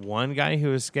the one guy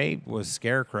who escaped was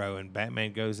Scarecrow, and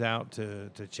Batman goes out to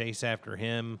chase after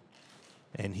him,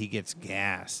 and he gets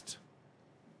gassed.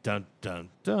 Dun, dun,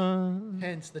 dun.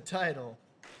 Hence the title,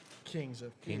 Kings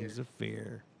of Fear. Kings of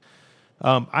Fear.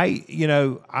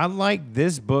 I like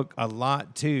this book a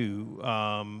lot too.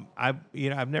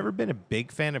 I've never been a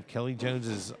big fan of Kelly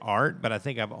Jones's art, but I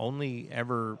think I've only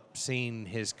ever seen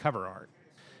his cover art,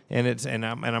 and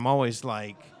I'm always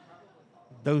like,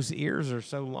 those ears are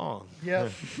so long.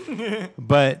 Yep.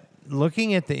 But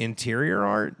looking at the interior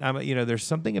art, there's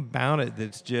something about it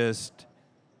that's just,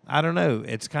 I don't know,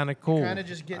 it's kind of cool. Kind of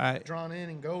just get drawn in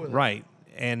and go with it. Right.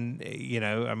 And,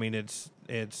 it's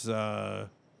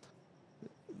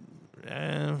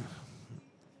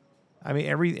I mean,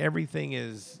 everything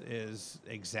is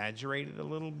exaggerated a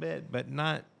little bit, but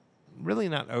not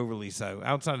overly so.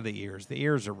 Outside of the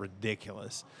ears are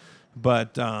ridiculous,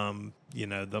 but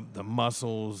the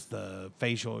muscles, the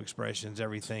facial expressions,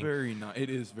 everything. Very nice. It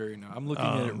is very nice. I'm looking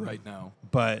at it right now.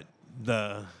 But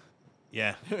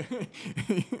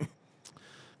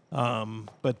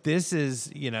but this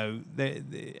is,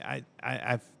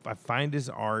 I find his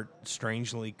art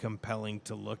strangely compelling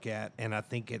to look at, and I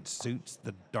think it suits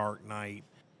the Dark Knight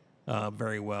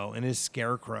very well. And his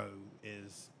Scarecrow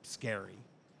is scary,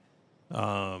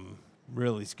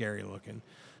 really scary looking.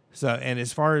 So, and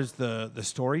as far as the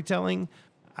storytelling,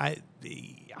 I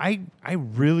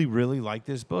really, really like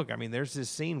this book. I mean, there's this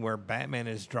scene where Batman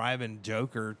is driving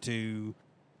Joker to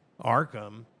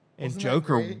Arkham. And Wasn't that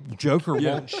great? Joker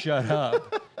won't shut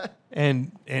up.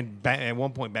 And at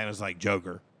one point, Batman's like,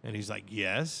 Joker. And he's like,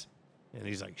 yes. And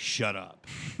he's like, shut up.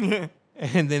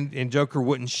 and Joker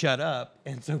wouldn't shut up.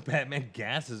 And so Batman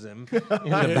gasses him in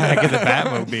the back of the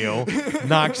Batmobile,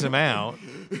 knocks him out,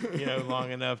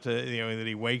 long enough to, that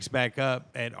he wakes back up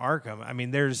at Arkham. I mean,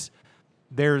 there's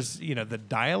the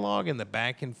dialogue and the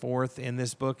back and forth in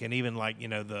this book, and even like,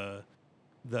 the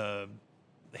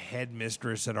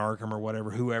headmistress at Arkham or whatever,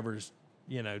 whoever's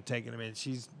taking him in,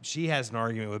 she has an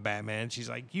argument with Batman. She's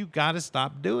like, you got to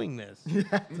stop doing this.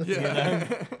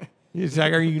 He's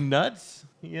like, are you nuts?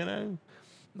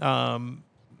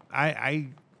 I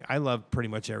love pretty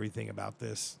much everything about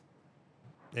this.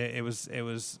 It was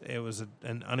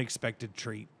an unexpected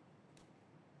treat.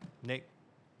 Nick,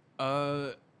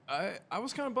 I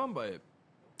was kind of bummed by it.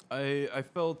 I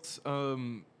felt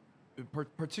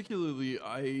particularly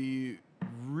I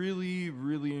really,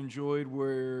 really enjoyed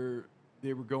where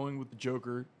they were going with the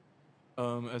Joker.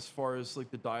 As far as like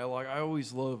the dialogue, I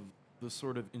always love the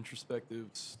sort of introspective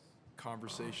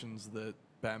conversations that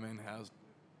Batman has with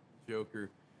Joker.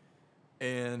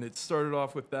 And it started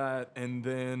off with that, and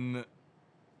then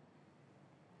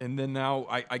now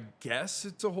I guess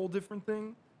it's a whole different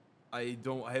thing. I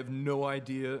have no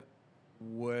idea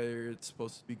where it's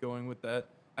supposed to be going with that.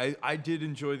 I did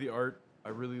enjoy the art. I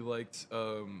really liked.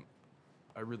 The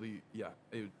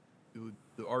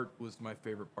art was my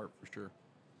favorite part for sure.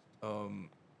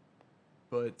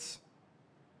 But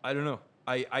I don't know.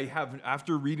 I have,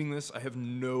 after reading this, I have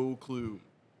no clue.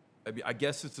 I mean, I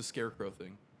guess it's a Scarecrow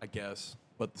thing. I guess,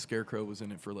 but the Scarecrow was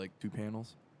in it for like 2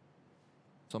 panels,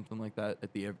 something like that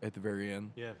at the very end.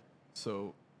 yeah,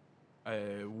 So,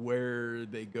 where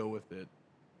they go with it.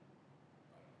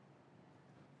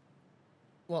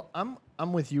 Well,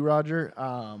 I'm with you, Roger.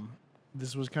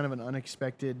 This was kind of an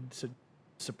unexpected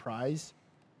surprise.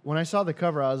 When I saw the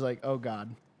cover, I was like, "Oh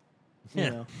God," you Yeah.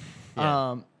 know.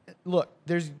 Yeah. Look,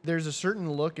 there's a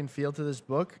certain look and feel to this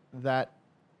book that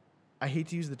I hate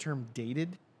to use the term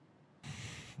dated.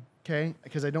 Okay,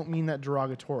 because I don't mean that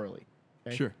derogatorily.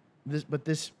 Okay? Sure.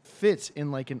 This fits in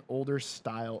like an older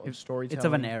style of storytelling. It's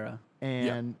of an era.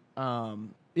 And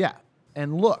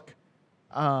and look,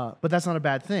 but that's not a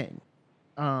bad thing.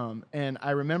 And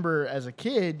I remember as a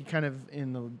kid, kind of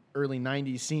in the early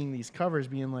 '90s, seeing these covers,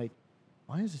 being like,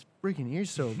 "Why is this freaking ear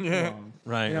so long?"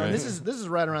 Right, And right. this is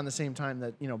right around the same time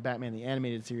that Batman the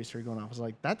animated series started going off. I was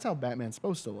like, "That's how Batman's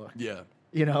supposed to look." Yeah.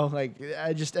 Like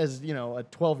I just as a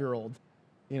 12-year-old,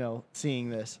 seeing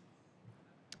this.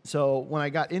 So when I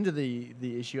got into the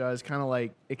issue, I was kind of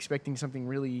like expecting something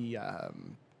really,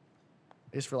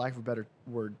 is for lack of a better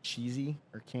word, cheesy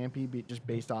or campy, just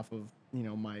based off of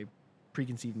my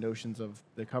preconceived notions of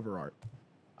the cover art.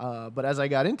 But as I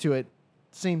got into it,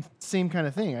 same kind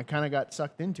of thing. I kind of got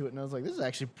sucked into it, and I was like, "This is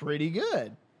actually pretty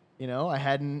good." I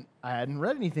hadn't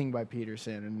read anything by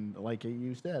Peterson, and like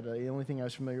you said, the only thing I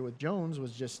was familiar with Jones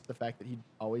was just the fact that he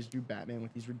always drew Batman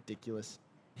with these ridiculous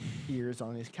ears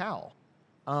on his cowl.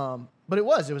 But it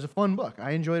was a fun book. I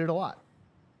enjoyed it a lot.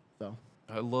 So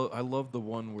I love the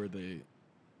one where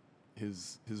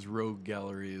his rogue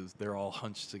gallery is they're all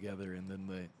hunched together, and then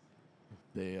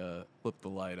they flip the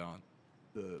light on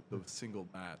the single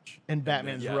match, and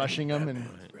Batman's Yeah, rushing him, Batman and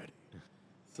is ready.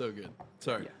 So good.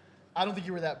 Sorry. I don't think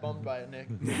you were that bummed by it, Nick.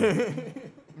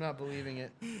 I'm not believing it.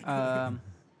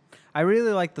 I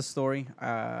really like the story.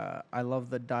 I love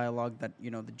the dialogue that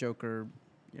the Joker,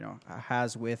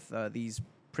 has with these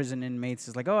prison inmates.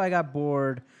 It's like, "Oh, I got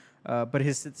bored," but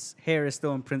his hair is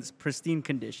still in pristine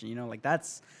condition. Like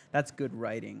that's good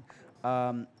writing.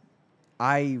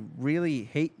 I really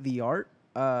hate the art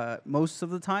most of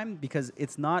the time because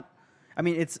it's not. I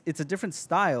mean, it's a different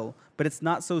style, but it's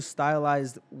not so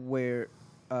stylized where.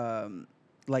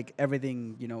 Like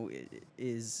everything,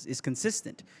 is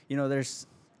consistent. There's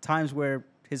times where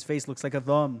his face looks like a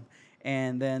thumb,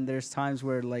 and then there's times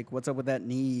where like, what's up with that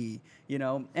knee, you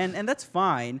know, and that's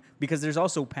fine because there's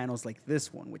also panels like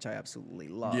this one which I absolutely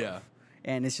love. Yeah.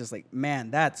 And it's just like,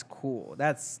 man, that's cool,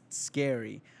 that's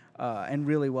scary, and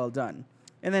really well done.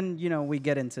 And then, you know, we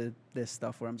get into this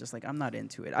stuff where I'm just like, I'm not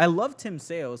into it. I love Tim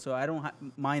Sale, so I don't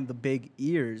mind the big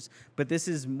ears, but this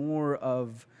is more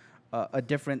of a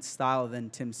different style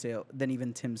than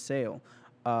even Tim Sale.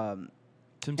 Tim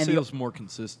and Sale's more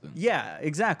consistent. Yeah,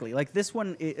 exactly. Like this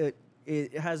one,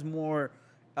 it has more,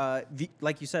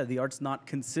 like you said, the art's not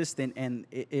consistent, and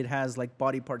it has like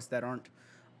body parts that aren't,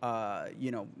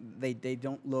 you know, they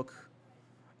don't look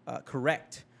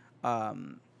correct.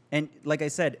 And like I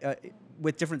said,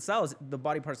 with different styles, the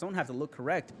body parts don't have to look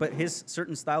correct, but his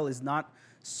certain style is not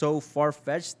so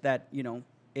far-fetched that, you know,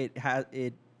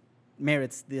 it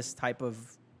merits this type of,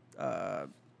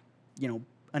 you know,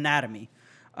 anatomy.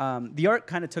 The art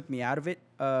kind of took me out of it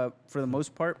for the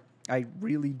most part. I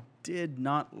really did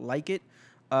not like it.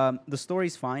 The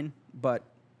story's fine, but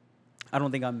I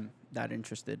don't think I'm that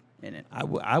interested in it. I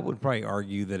would probably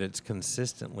argue that it's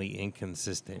consistently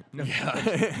inconsistent.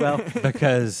 Yeah. Well,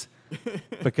 because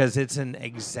it's an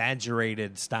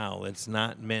exaggerated style. It's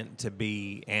not meant to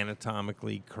be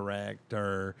anatomically correct,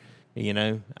 or, you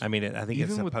know, I mean, I think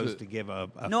it's Even with supposed the- to give a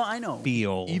No, I know.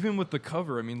 feel. Even with the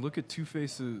cover, I mean, look at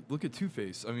Two-Face.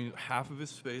 I mean, half of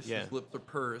his face, Yeah. his lips are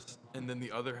pursed, and then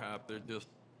the other half, they're just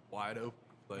wide open.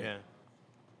 Like, Yeah.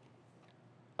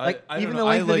 Like I don't even know. the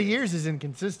length of I the like- years is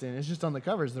inconsistent. It's just on the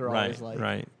covers they're Right, always like.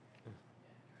 right.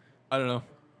 I don't know.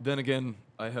 Then again,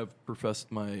 I have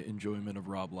professed my enjoyment of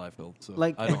Rob Liefeld, so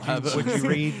Like- I don't have. Would you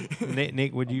read,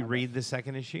 Nick, would you read the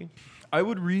second issue? I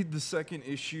would read the second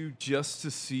issue just to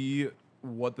see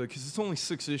because it's only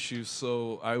 6 issues,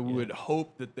 so I would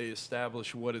hope that they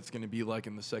establish what it's going to be like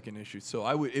in the second issue. So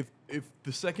I would, if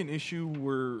the second issue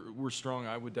were strong,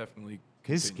 I would definitely.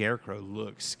 His continue. scarecrow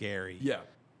looks scary. Yeah.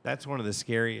 That's one of the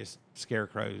scariest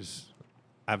scarecrows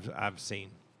I've seen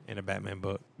in a Batman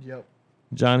book. Yep.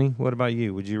 Johnny, what about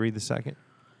you? Would you read the second?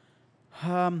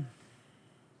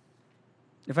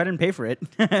 if I didn't pay for it,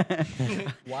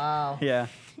 Wow. yeah.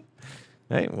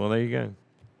 Hey, well, there you go.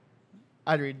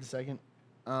 I'd read the second.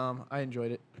 I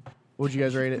enjoyed it. Would you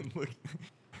guys rate it? Look,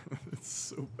 it's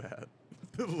so bad.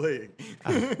 The leg.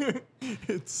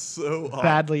 It's so odd.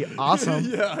 Badly awesome.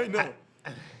 Yeah, I know.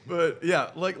 But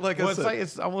yeah, like Well, I it's said, like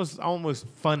it's almost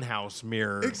funhouse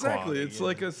mirror. exactly. quality, It's you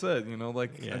like know? I said, you know,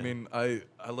 like Yeah. I mean, I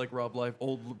like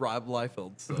old Rob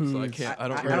Liefeld stuff, so I can't. I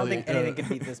don't I really. don't think anything can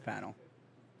beat this panel.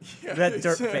 That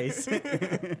dirt face.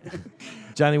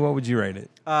 Johnny, what would you rate it?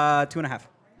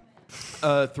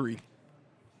 2.5. 3.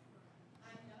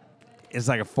 It's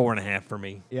like a 4.5 for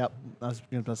me. Yep. I was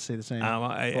going to say the same.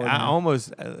 I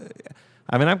almost.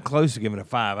 I mean, I'm close to giving it a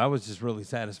 5. I was just really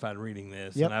satisfied reading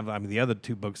this. Yep. And I mean, the other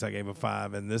 2 books I gave a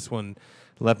 5, and this one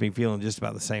left me feeling just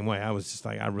about the same way. I was just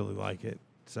like, I really like it.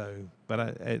 So, but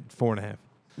at 4.5.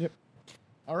 Yep.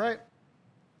 All right.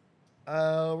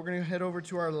 We're going to head over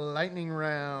to our lightning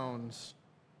rounds.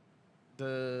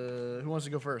 Who wants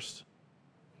to go first?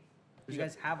 You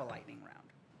guys have a lightning round.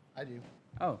 I do.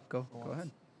 Oh, go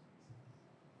ahead.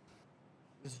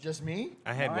 Is it just me?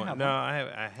 I had No, I one. have No, one.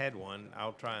 I had one.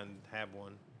 I'll try and have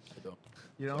one. I don't.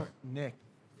 You know, Nick.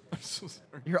 I'm so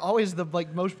sorry. You're always the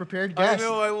most prepared I guest.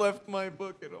 know I left my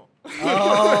book at home.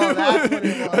 Oh, that's what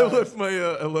it was.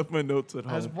 I left my notes at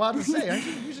I was home. about to say, aren't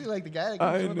you usually like the guy that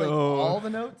I comes with like know. all the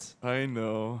notes? I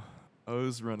know. I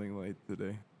was running late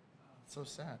today. So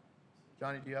sad.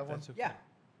 Johnny, do you have one? Yeah.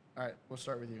 All right, we'll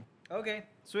start with you. Okay.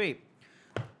 Sweet.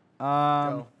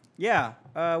 Go. Yeah.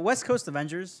 West Coast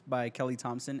Avengers by Kelly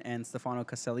Thompson and Stefano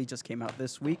Caselli just came out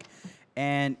this week,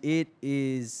 and it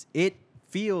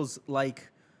feels like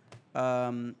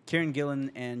Kieran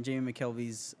Gillen and Jamie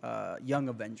McKelvey's Young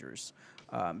Avengers,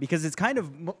 because it's kind of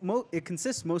it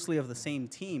consists mostly of the same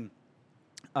team,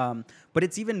 but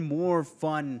it's even more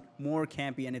fun, more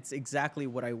campy, and it's exactly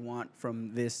what I want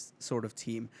from this sort of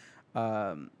team.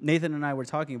 Nathan and I were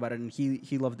talking about it, and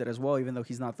he loved it as well, even though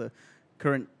he's not the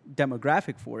current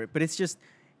demographic for it. But it's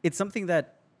something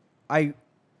that I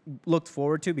looked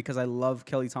forward to because I love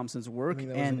Kelly Thompson's I work. think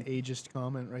that was And an ageist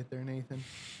comment right there, Nathan.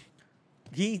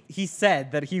 he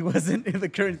said that he wasn't in the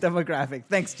current demographic.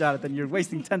 Thanks, Jonathan. You're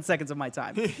wasting 10 seconds of my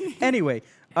time. Anyway,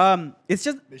 it's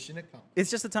just Mission accomplished. it's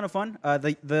just a ton of fun.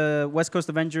 The West Coast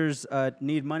Avengers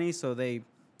need money, so they,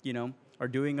 are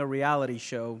doing a reality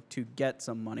show to get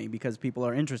some money because people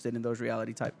are interested in those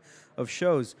reality type of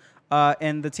shows.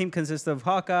 And the team consists of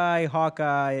Hawkeye,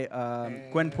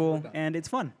 Gwenpool, and it's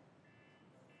fun.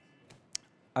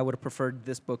 I would have preferred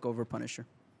this book over Punisher.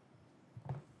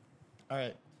 All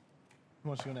right. Who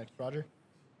wants to go next? Roger?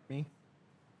 Me?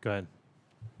 Go ahead.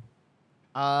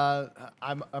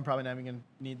 I'm probably not even gonna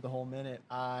need the whole minute.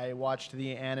 I watched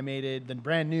the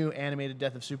brand new animated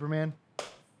Death of Superman.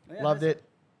 Loved it.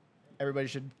 Everybody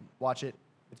should watch it.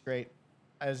 It's great.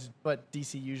 But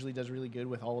DC usually does really good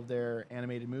with all of their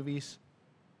animated movies.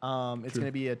 It's going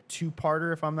to be a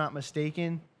 2-parter if I'm not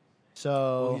mistaken.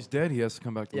 So Well, he's dead. He has to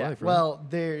come back to life. Right? Well,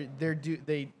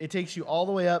 it takes you all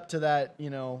the way up to that,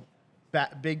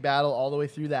 big battle all the way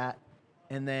through that,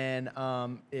 and then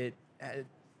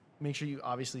make sure you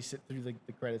obviously sit through the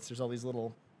credits. There's all these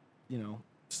little,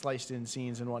 sliced in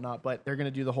scenes and whatnot, but they're going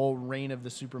to do the whole reign of the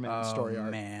Superman story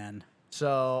arc. Man.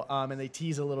 So, and they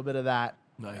tease a little bit of that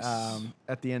Nice.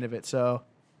 at the end of it. So,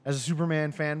 as a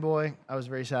Superman fanboy, I was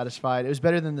very satisfied. It was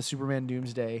better than the Superman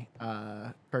Doomsday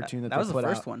cartoon that was they the put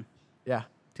first out. one. Yeah,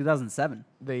 2007.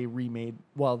 they remade.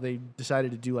 Well, they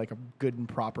decided to do like a good and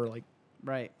proper, like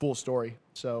Right. full story.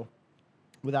 So,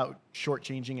 without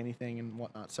shortchanging anything and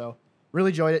whatnot. So, really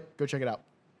enjoyed it. Go check it out.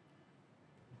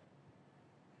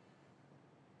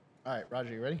 All right,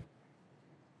 Roger, you ready?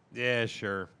 Yeah,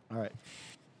 sure. All right.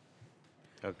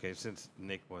 Okay, since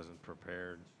Nick wasn't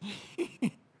prepared.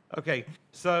 Okay,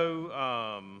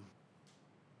 so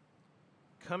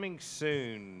coming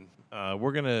soon,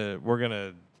 we're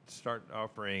gonna start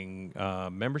offering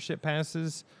membership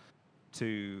passes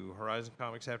to Horizon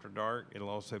Comics After Dark. It'll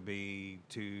also be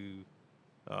to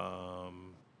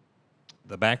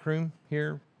the back room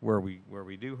here where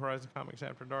we do Horizon Comics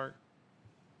After Dark.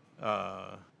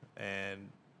 And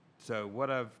so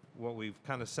what we've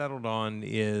kind of settled on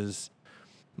is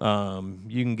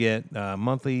you can get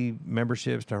monthly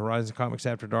memberships to Horizon Comics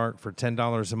After Dark for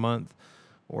 $10 a month,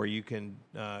 or you can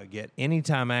get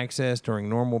anytime access during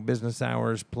normal business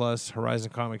hours plus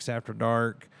Horizon Comics After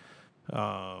Dark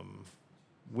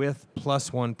with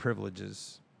 +1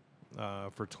 privileges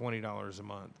for $20 a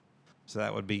month. So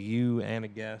that would be you and a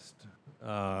guest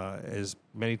as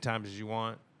many times as you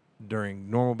want during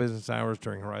normal business hours,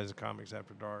 during Horizon Comics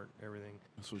After Dark, everything.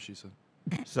 That's what she said.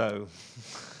 So,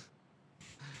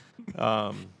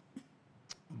 but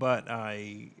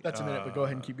I... That's a minute, but go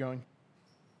ahead and keep going.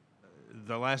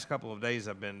 The last couple of days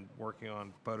I've been working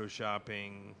on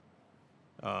photoshopping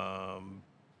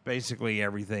basically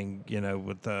everything,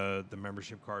 what the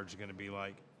membership cards are going to be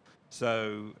like.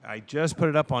 So I just put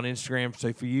it up on Instagram.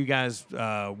 So for you guys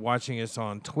watching us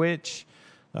on Twitch,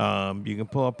 you can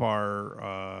pull up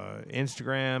our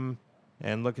Instagram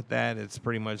and look at that. It's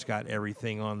pretty much got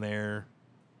everything on there.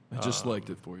 I just liked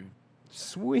it for you.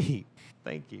 Sweet.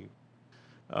 Thank you.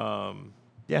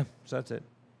 Yeah, so that's it.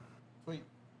 Sweet.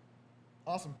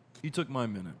 Awesome. You took my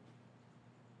minute.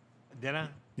 Did I?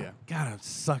 Yeah. God, I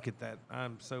suck at that.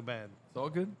 I'm so bad. It's all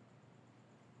good.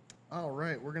 All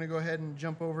right, we're going to go ahead and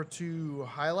jump over to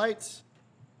highlights.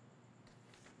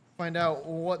 Find out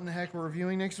what in the heck we're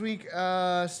reviewing next week.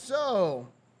 So,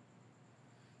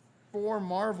 for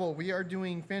Marvel, we are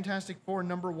doing Fantastic Four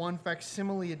 #1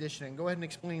 Facsimile Edition. Go ahead and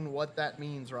explain what that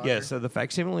means, Roger. Yeah, so the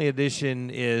Facsimile Edition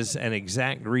is an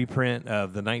exact reprint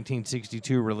of the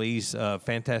 1962 release of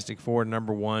Fantastic Four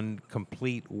 #1,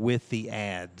 complete with the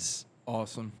ads.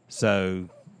 Awesome. So,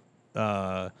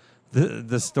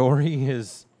 the story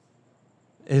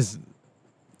is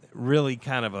really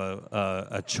kind of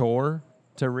a chore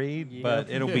to read, but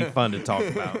it'll be fun to talk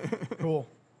about. Cool.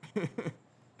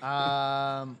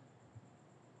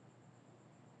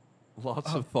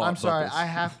 Lots of thought. I'm sorry, bubbles. I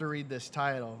have to read this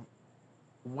title.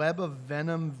 Web of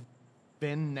Venom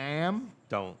Venom?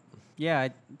 Don't. Yeah,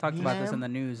 I talked about this Venom? in the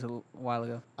news a while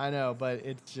ago. I know, but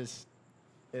it's just...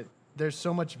 There's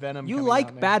so much venom You coming out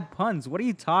like now. bad puns. What are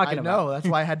you talking I about? know, that's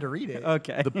why I had to read it.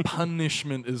 Okay. The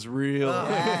punishment is real.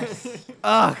 Yes.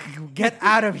 Ugh, get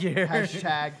out of here.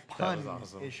 Hashtag pun. was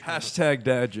awesome. Hashtag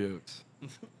dad jokes.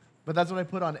 But that's what I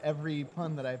put on every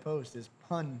pun that I post is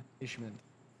punishment.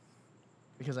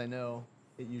 Because I know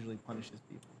it usually punishes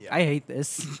people. I hate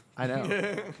this. I know.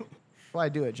 That's why I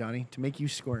do it, Johnny, to make you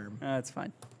squirm. That's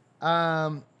fine.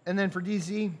 And then for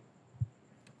DC,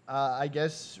 I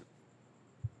guess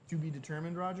to be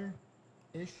determined, Roger,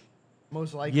 ish,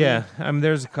 most likely. Yeah,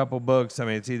 there's a couple books.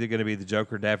 It's either going to be the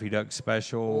Joker Daffy Duck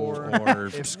special Or or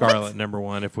if- Scarlet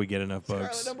 #1 if we get enough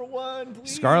books. Scarlet #1,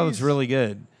 please. Scarlet's really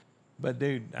good. But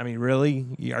dude, really?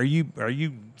 Are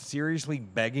you seriously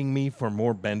begging me for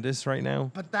more Bendis right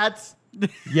now? But that's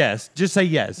Yes. Just say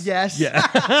yes. yes. Yeah.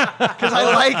 Because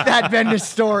I like that Bendis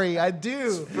story. I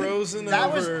do. Frozen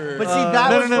That was, over. but see,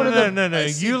 that was one of the. No. I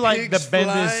see You like the pigs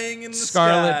flying Bendis in the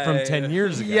Scarlet sky. from 10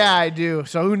 years ago. Yeah, I do.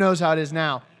 So who knows how it is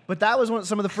now? But that was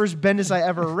some of the first Bendis I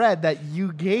ever read that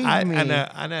you gave me. I know.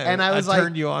 And I was like,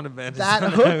 turned you on to Bendis. that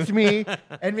hooked me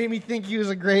and made me think he was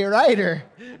a great writer.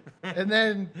 And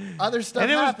then other stuff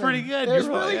And it was happened. pretty good. It was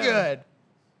You're right, really yeah. good.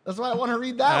 That's why I want to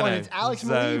read that I one. know. It's Alex So-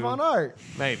 Maleev on art.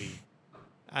 Maybe.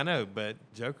 I know, but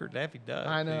Joker, Daffy Duck.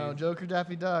 I know. dude. Joker,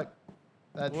 Daffy Duck.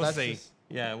 We'll That's see. just-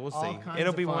 Yeah, we'll all see. kinds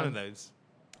It'll of be one fun. of those.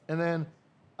 And then,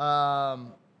 oh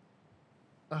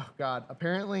God,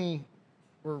 apparently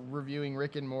we're reviewing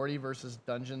Rick and Morty versus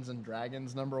Dungeons and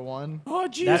Dragons #1. Oh,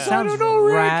 jeez, That sounds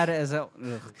rad as hell.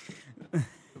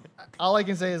 All I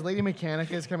can say is Lady Mechanica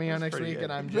is coming out next pretty week, good.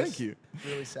 and I'm Thank just you.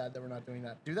 really sad that we're not doing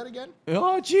that. Do that again?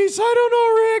 Oh, jeez, I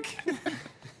don't know,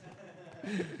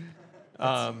 Rick.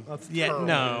 Yeah, terrible.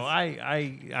 no,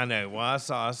 I know. Well, I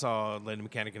saw Lady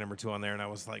Mechanica #2 on there, and I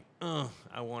was like,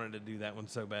 I wanted to do that one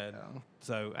so bad. Oh.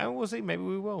 So we'll see. Maybe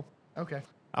we will. Okay.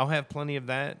 I'll have plenty of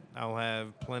that. I'll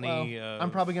have plenty Well, of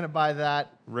I'm probably gonna buy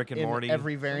that Rick and in Morty.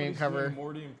 every variant cover.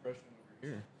 Morty impression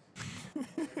over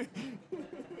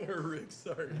here. Rick,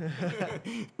 sorry.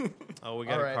 Oh, we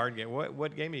got All a right. card game.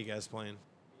 What game are you guys playing?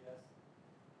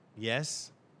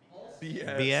 Yes.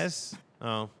 BS. BS.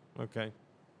 Oh, okay.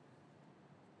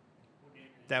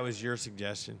 That was your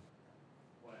suggestion.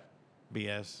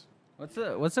 BS. What's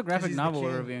the graphic he's the novel we're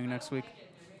king. reviewing next week?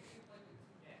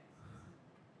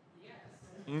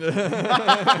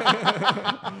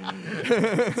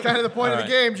 It's kind of the point of the All right.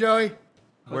 game, Joey.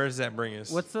 Where does that bring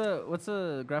us? What's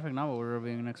the graphic novel we're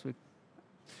reviewing next week?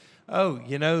 Oh,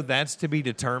 that's to be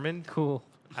determined. Cool.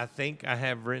 I think I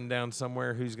have written down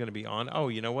somewhere who's going to be on. Oh,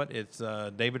 you know what? It's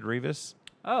David Rivas.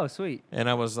 Oh, sweet. And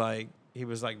I was like, he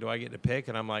was like, do I get to pick?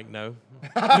 And I'm like, no.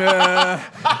 Because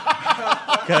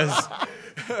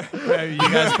you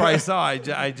guys probably saw,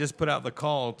 I just put out the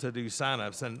call to do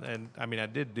signups. And I mean, I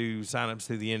did do signups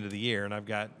through the end of the year, and I've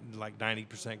got like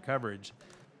 90% coverage.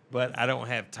 But I don't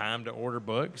have time to order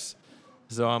books.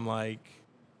 So I'm like,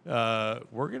 we're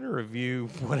going to review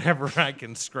whatever I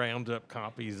can scrounge up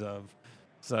copies of.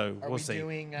 So Are we'll we see.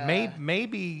 doing,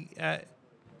 maybe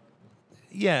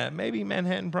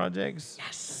Manhattan Projects.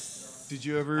 Did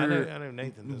you ever? I know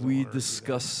Nathan doesn't We wanna review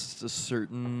discussed a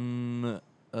certain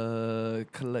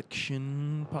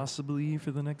collection possibly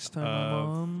for the next time I'm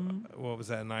on. that. What was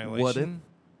that? Annihilation? What If?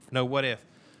 No, What If?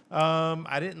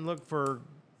 I didn't look for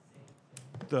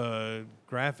the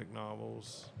graphic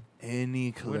novels. Any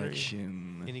When are you-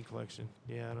 collection. Any collection.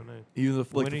 Yeah, I don't know. Either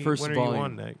like When the are you- first when are you volume.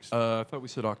 on next? I thought we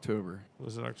said October.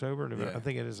 Was it October? Or November? Yeah. I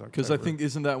think it is October. Because I think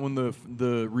isn't that when the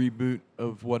reboot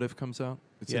of What If comes out?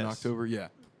 It's in Yes. October. Yeah,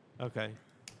 Okay.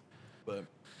 but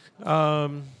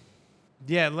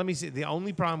Yeah, let me see. The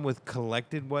only problem with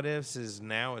collected What Ifs is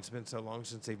now it's been so long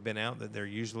since they've been out that they're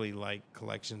usually like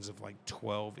collections of like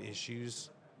 12 issues.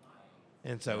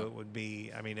 And so it would be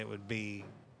a heavy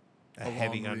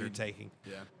long read. undertaking.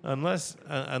 yeah. Unless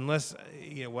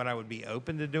what I would be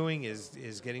open to doing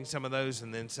is getting some of those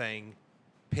and then saying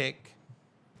pick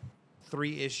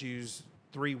 3 issues,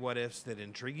 3 What Ifs that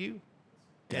intrigue you.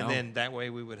 Yeah. And then that way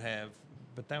we would have,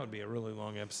 but that would be a really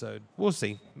long episode. We'll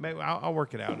see. Maybe I'll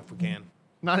work it out if we can.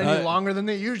 Not any longer than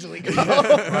they usually go.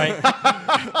 Right?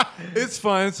 It's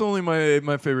fine. It's only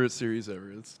my favorite series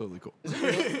ever. It's totally cool.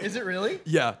 Is it really?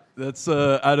 Yeah, that's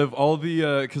out of all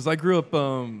the because I grew up.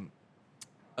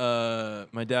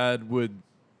 My dad would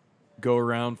go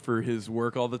around for his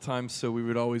work all the time, so we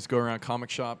would always go around comic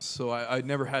shops. So I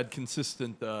never had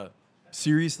consistent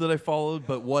series that I followed,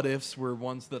 but What Ifs were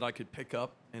ones that I could pick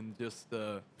up and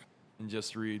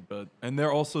just read. And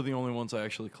they're also the only ones I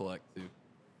actually collect too.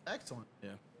 Excellent.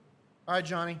 Yeah. All right,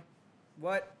 Johnny,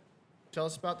 What? tell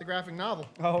us about the graphic novel.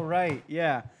 Oh, right.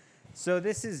 Yeah. So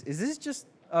this is this just,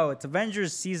 it's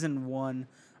Avengers Season 1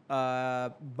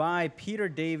 by Peter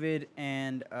David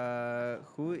and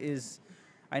who is,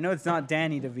 I know it's not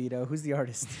Danny DeVito. Who's the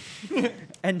artist?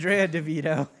 Andrea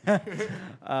DeVito.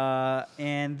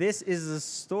 And this is a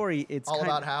story. It's All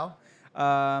about how?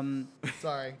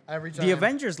 Sorry, every time. the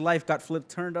Avengers' life got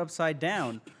turned upside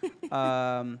down.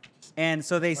 And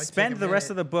so they take spend a the rest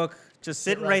minute. of the book just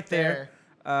Sit sitting right there.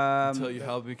 Tell you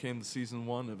how it became the season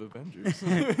 1 of Avengers.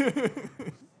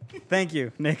 Thank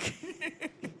you, Nick.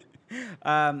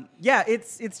 Yeah,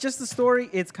 it's just a story.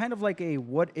 It's kind of like a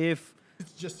what if.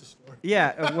 It's just a story.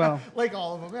 Yeah, well, Like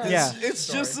all of them. Yeah. It's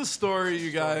just a story,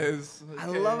 you guys. I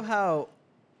love how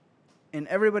in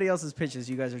everybody else's pitches,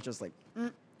 you guys are just like,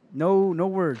 no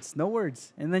words,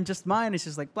 and then just mine is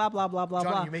just like blah blah blah blah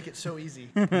Johnny, blah. you make it so easy.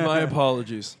 My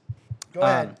apologies. Go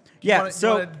ahead. yeah, You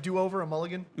so- wanna do over a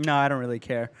mulligan? No, I don't really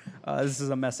care. This is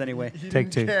a mess anyway. He Take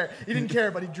didn't 2. care. He didn't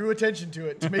care, but he drew attention to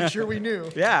it to make sure we knew.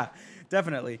 Yeah.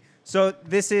 Definitely. So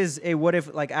this is a what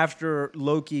if, like, after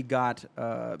Loki got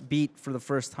beat for the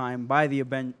first time by the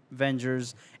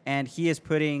Avengers, and he is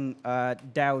putting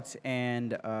doubt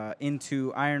and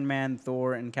into Iron Man,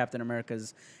 Thor, and Captain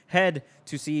America's head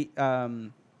to see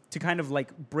to kind of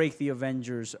like break the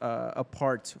Avengers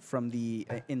apart from the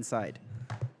inside.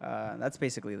 That's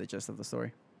basically the gist of the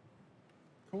story.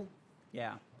 Cool.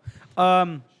 Yeah.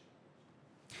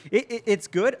 It's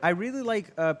good. I really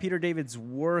like Peter David's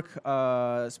work,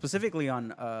 specifically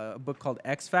on a book called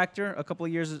X Factor a couple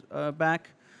of years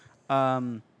back.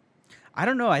 I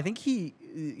don't know. I think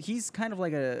he's kind of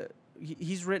like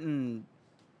he's written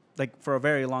like for a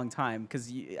very long time,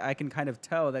 because I can kind of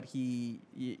tell that he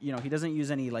doesn't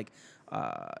use any like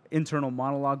internal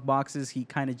monologue boxes. He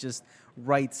kind of just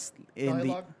writes in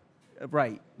Dialogue?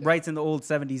 writes in the old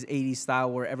 70s 80s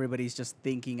style where everybody's just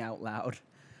thinking out loud.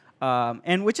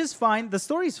 And which is fine. The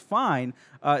story's fine.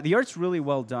 The art's really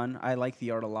well done. I like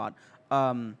the art a lot.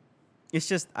 It's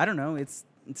just, I don't know. It's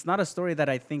not a story that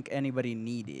I think anybody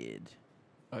needed.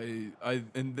 I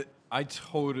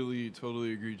totally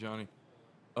agree, Johnny.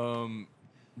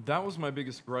 That was my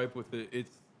biggest gripe with it.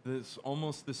 It's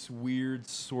this weird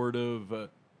sort of.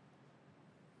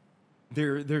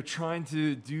 They're trying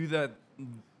to do that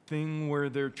thing where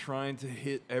they're trying to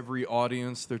hit every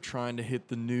audience. They're trying to hit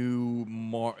the new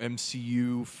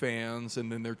MCU fans,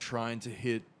 and then they're trying to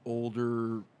hit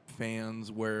older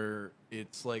fans, where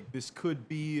it's like this could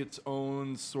be its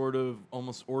own sort of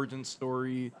almost origin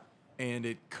story, and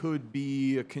it could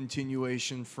be a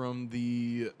continuation from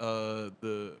the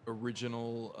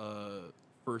original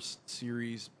first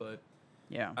series, but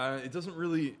Yeah. it doesn't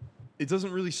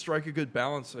really strike a good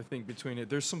balance, I think, between it.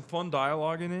 There's some fun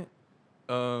dialogue in it.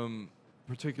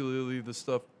 Particularly the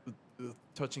stuff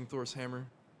touching Thor's hammer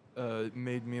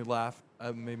made me laugh,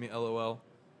 made me LOL.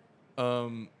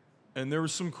 And there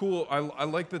was some cool. I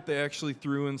like that they actually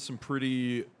threw in some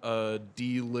pretty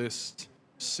D-list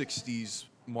 '60s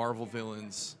Marvel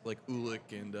villains like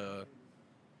Ulik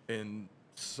and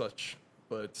such.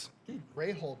 But Dude,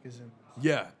 Grey Hulk is in.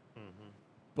 yeah,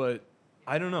 but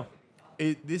I don't know.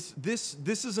 This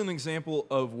is an example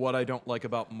of what I don't like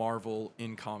about Marvel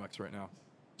in comics right now.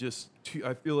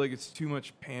 I feel like it's too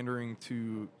much pandering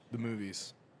to the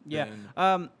movies. Yeah.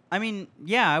 And I mean,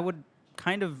 yeah, I would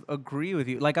kind of agree with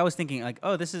you. Like, I was thinking, like,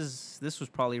 oh, this was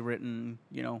probably written,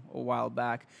 a while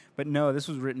back, but no, this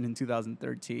was written in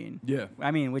 2013. yeah,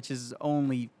 I mean, which is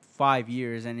only 5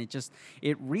 years, and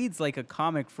it reads like a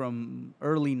comic from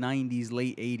early 90s,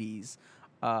 late 80s.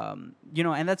 And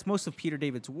that's most of Peter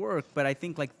David's work, but I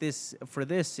think like for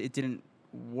this, it didn't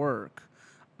work.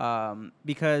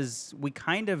 Because we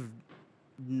kind of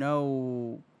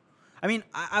know. I mean,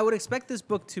 I would expect this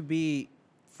book to be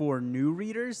for new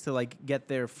readers to like get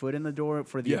their foot in the door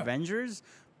for the Avengers,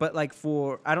 but like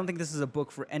I don't think this is a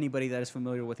book for anybody that is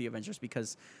familiar with the Avengers,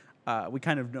 because we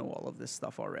kind of know all of this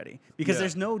stuff already. Because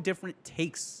there's no different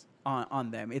takes on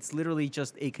them. It's literally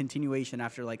just a continuation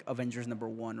after like Avengers #1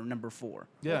 or #4.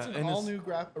 yeah, It's an all-new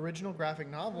original graphic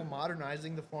novel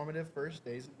modernizing the formative first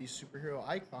days of these superhero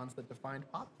icons that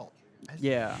defined pop culture.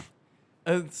 Yeah.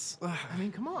 it's I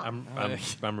mean, come on.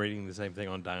 I'm reading the same thing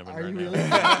on Diamond Are right you now. really?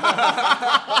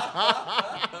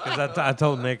 Because I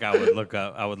told Nick I would look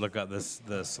up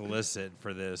the solicit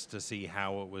for this to see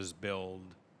how it was billed,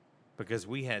 because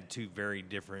we had two very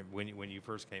different when you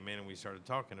first came in and we started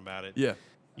talking about it. yeah.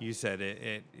 You said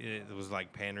it was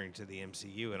like pandering to the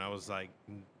MCU, and I was like,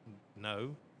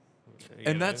 no.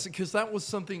 And that's because that was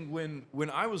something when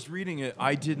I was reading it,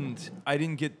 I didn't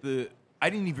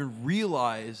even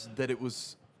realize that it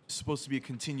was supposed to be a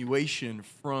continuation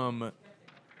from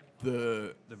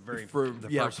first from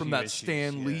few that issues,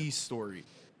 Stan Lee story,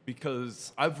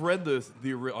 because I've read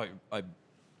I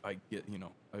get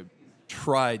I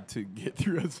tried to get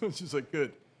through as much as I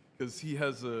could, because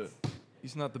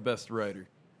he's not the best writer,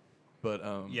 but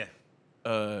yeah.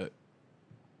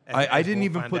 I didn't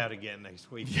even find put out again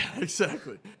next week. Yeah,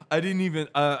 exactly. I didn't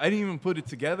even put it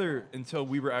together until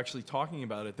we were actually talking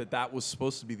about it, that was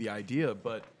supposed to be the idea.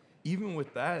 But even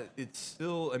with that, it's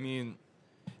still, I mean,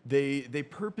 they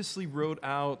purposely wrote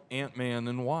out Ant-Man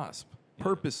and Wasp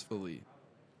purposefully,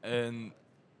 and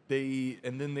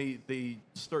then they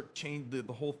start changing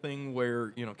the whole thing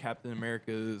where Captain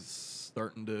America is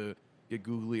starting to get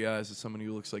googly eyes as somebody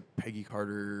who looks like Peggy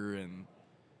Carter, and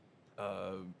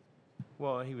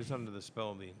Well, he was under the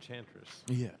spell of the Enchantress.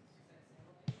 yeah.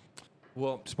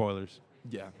 Well, Spoilers.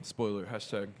 yeah. Spoiler.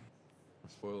 Hashtag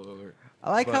spoiler alert.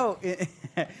 I like But-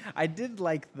 how I did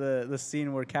like the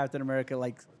scene where Captain America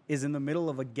like is in the middle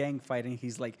of a gang fight, and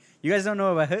he's like, "You guys don't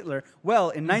know about Hitler? Well,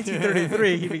 in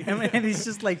 1933, he became," and he's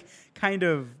just like kind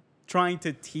of trying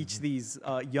to teach these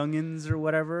youngins or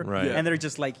whatever, Right. Yeah. and they're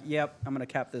just like, "Yep, I'm gonna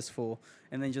cap this fool,"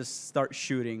 and then just start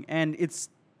shooting. And it's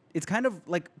kind of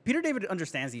like Peter David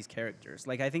understands these characters.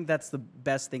 Like I think that's the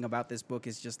best thing about this book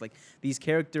is just like these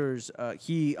characters.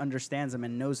 He understands them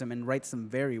and knows them and writes them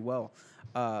very well.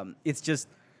 It's just,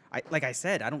 like I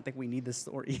said, I don't think we need this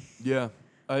story. Yeah,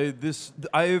 I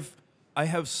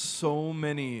have so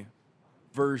many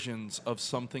versions of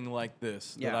something like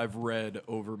this that Yeah. I've read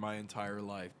over my entire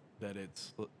life that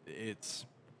it's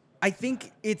I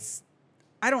think it's,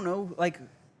 I don't know, like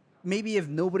maybe if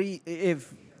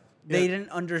they didn't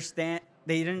understand,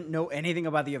 they didn't know anything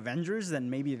about the Avengers, then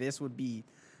maybe this would be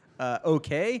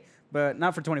okay, but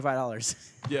not for $25.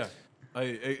 yeah,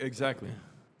 exactly.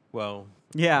 Well,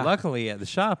 Yeah. luckily at the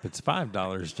shop it's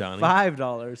 $5, Johnny.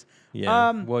 $5.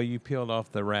 Yeah. Well, you peeled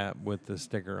off the wrap with the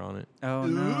sticker on it. Oh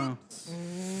no.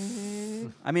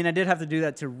 I mean, I did have to do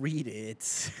that to read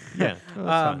it. Yeah. Well,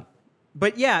 that's fine.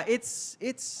 But yeah, it's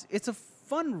a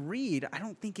fun read. I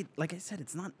don't think it, like I said,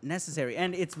 it's not necessary,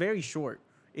 and it's very short.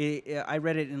 I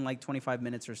read it in like 25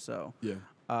 minutes or so. Yeah.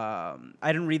 I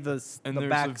didn't read the There's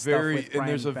back a stuff with Brian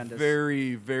there's a Bendis.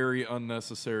 very, very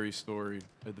unnecessary story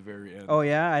at the very end. Oh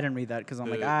yeah, I didn't read that because I'm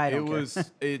like, I don't care.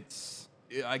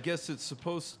 I guess it's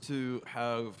supposed to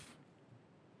have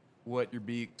what your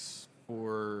beaks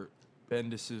for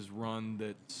Bendis's run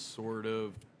that sort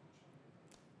of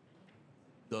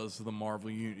does the Marvel,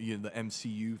 the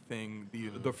MCU thing.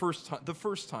 The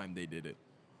first time they did it,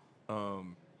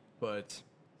 but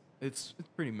it's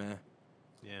pretty meh.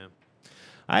 Yeah.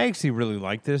 I actually really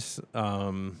like this.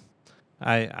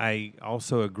 I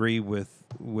also agree with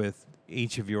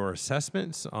each of your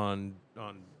assessments on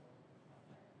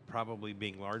probably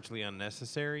being largely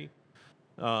unnecessary.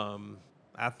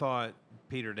 I thought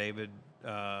Peter David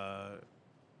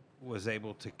was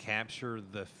able to capture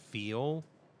the feel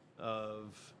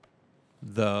of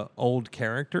the old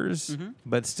characters,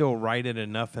 but still write it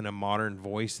enough in a modern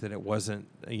voice that it wasn't,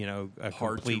 a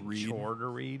Hard to complete read. chore to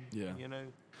read. Yeah.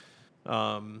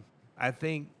 I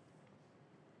think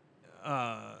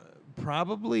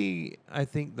probably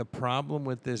the problem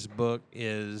with this book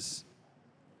is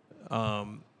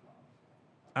I'm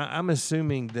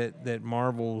assuming that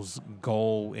Marvel's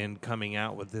goal in coming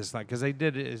out with this, like, because they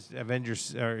did it as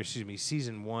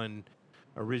Season One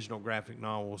original graphic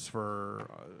novels for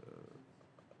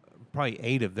probably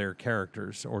 8 of their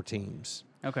characters or teams.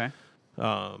 Okay.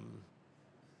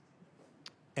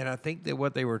 And I think that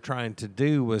what they were trying to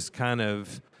do was kind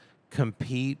of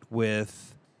compete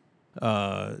with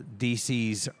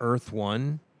DC's Earth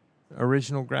One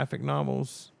original graphic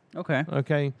novels. Okay.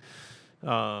 Okay.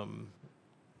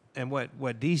 And what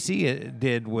DC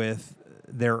did with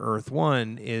their Earth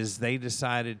One is they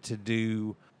decided to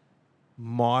do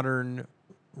modern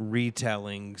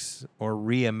retellings or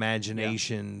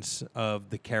reimaginations of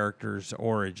the characters'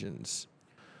 origins.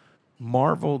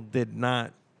 Marvel did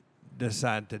not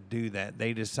decide to do that.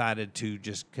 They decided to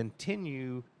just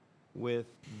continue with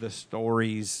the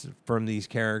stories from these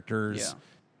characters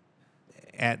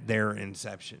at their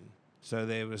inception. So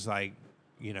there was like,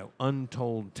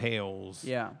 untold tales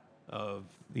of,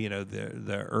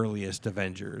 the earliest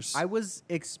Avengers. I was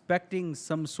expecting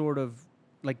some sort of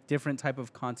like different type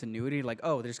of continuity, like,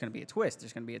 oh, there's going to be a twist,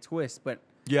 but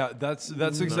Yeah, that's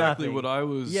exactly Nothing. what I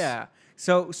was. yeah.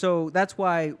 So that's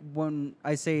why when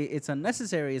I say it's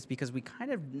unnecessary, it's because we kind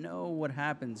of know what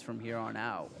happens from here on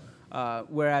out.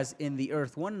 Whereas in the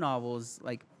Earth One novels,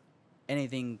 like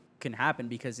anything can happen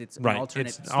because it's an alternate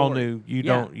It's story. all new. You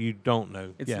Yeah. don't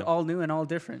know. It's all new and all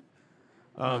different.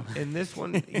 In this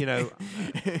one,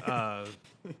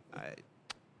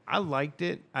 I liked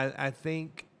it. I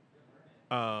think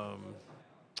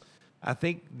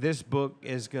this book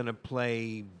is going to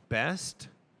play best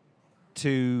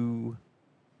to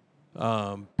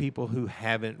people who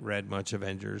haven't read much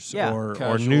Avengers Yeah.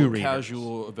 or new readers.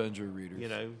 Casual Avenger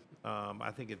readers.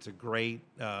 I think it's a great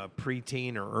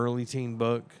preteen or early teen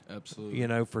book.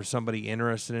 Absolutely. For somebody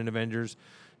interested in Avengers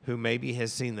who maybe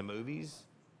has seen the movies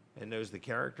and knows the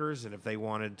characters, and if they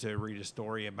wanted to read a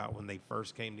story about when they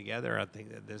first came together, I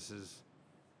think that this is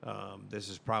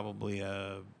probably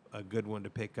a good one to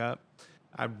pick up.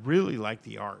 I really like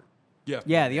the art.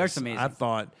 Yeah, the art's amazing. I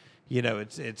thought,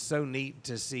 it's so neat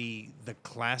to see the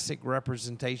classic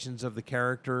representations of the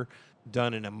character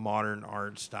done in a modern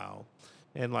art style.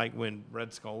 And like when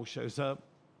Red Skull shows up,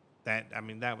 that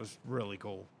was really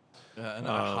cool. And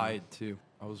Hyde too.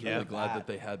 I was really glad that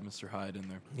they had Mr. Hyde in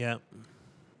there. Yeah.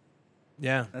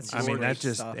 Yeah. That's that's gorgeous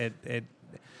just stuff.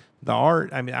 the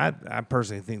art. I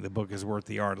personally think the book is worth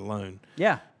the art alone.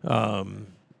 Yeah.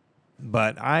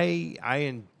 But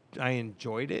I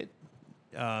enjoyed it.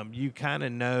 you kind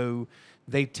of know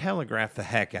they telegraph the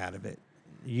heck out of it.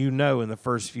 In the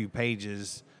first few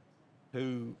pages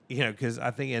who, because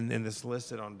I think in this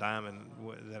listed on Diamond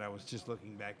that I was just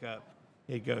looking back up,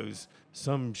 it goes,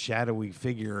 some shadowy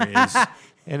figure is,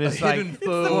 and it's like, hidden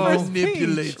foe well,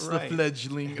 manipulates right. the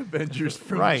fledgling Avengers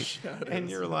from the right, shadows. and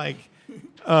you're like,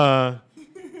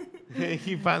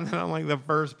 you find that on like the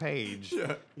first page,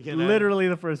 Literally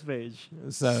the first page.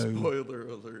 So, Spoiler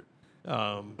alert.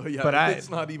 oh yeah, but it's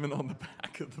not even on the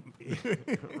back of the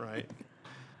movie. right.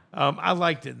 I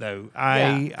liked it though.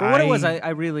 For what it was, I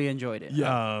really enjoyed it.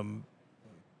 Yeah.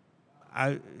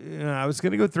 I was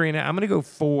going to go 3.5. I'm going to go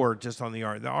 4 just on the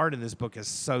art. The art in this book is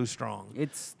so strong.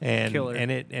 It's killer, killer. and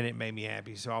it made me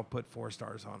happy. So I'll put 4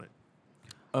 stars on it.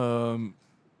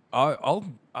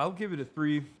 I'll give it a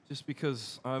 3 just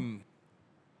because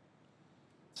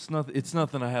it's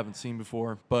nothing I haven't seen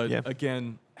before. But Yeah.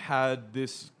 again, had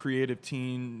this creative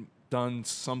team done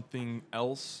something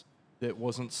else that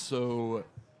wasn't so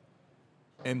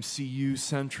MCU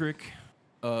centric,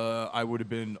 I would have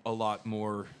been a lot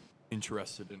more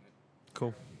interested in it.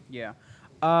 Cool. Yeah.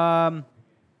 I'll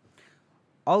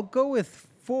go with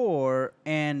 4,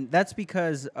 and that's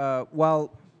because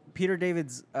while Peter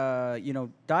David's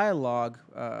dialogue,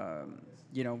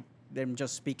 them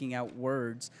just speaking out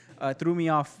words, threw me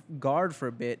off guard for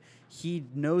a bit. He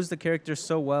knows the character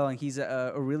so well, and he's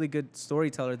a really good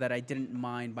storyteller that I didn't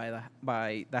mind by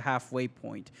the halfway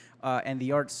point. And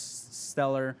the art's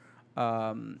stellar.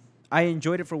 I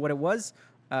enjoyed it for what it was.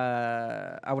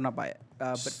 I would not buy it,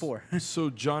 but 4. So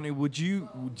Johnny, do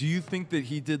you think that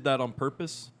he did that on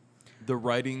purpose? The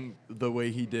writing the way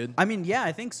he did? I mean, yeah,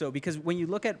 I think so, because when you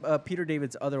look at Peter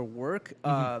David's other work,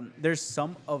 there's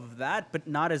some of that, but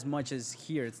not as much as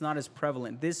here. It's not as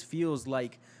prevalent. This feels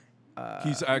like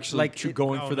he's actually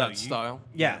going for that you- style.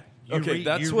 yeah. Okay,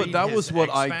 that you was read that his was what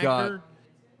X I Factor. got.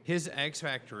 His X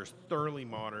Factor is thoroughly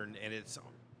modern, and it's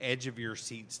edge of your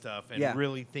seat stuff, and Yeah.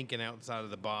 really thinking outside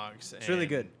of the box. It's really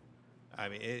good. I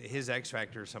mean, his X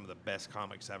Factor is some of the best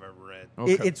comics I've ever read.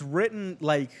 Okay. It's written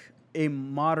like a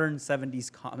modern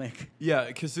 70s comic. Yeah,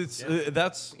 because it's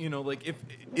that's like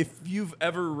if you've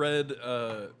ever read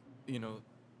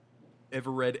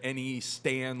any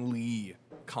Stan Lee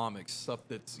comics, stuff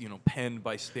that's penned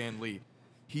by Stan Lee,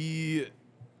 he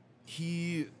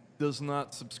does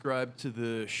not subscribe to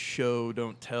the show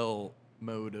don't tell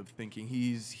mode of thinking.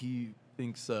 He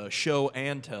thinks show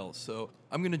and tell. So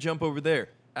I'm gonna jump over there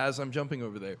as I'm jumping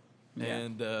over there,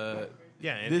 and.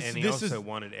 Yeah, and he also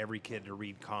wanted every kid to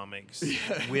read comics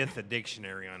with a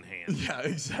dictionary on hand. Yeah,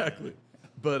 exactly.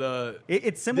 But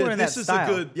It's similar in that this is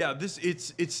style. a good. Yeah,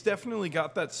 it's definitely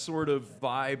got that sort of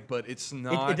vibe, but it's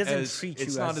not. It doesn't as, treat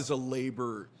it's you not as- a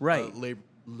labor. Right.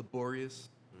 Laborious.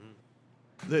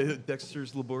 The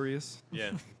Dexter's laborious.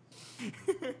 Yeah.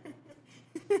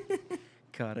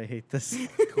 God, I hate this.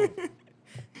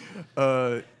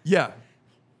 Yeah.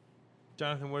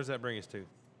 Jonathan, where does that bring us to?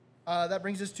 That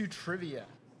brings us to trivia.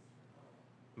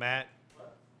 Matt,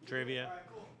 trivia.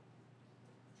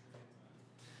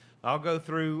 I'll go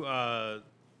through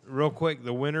real quick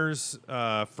the winners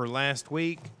for last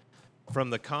week from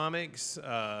the comics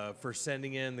for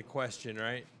sending in the question,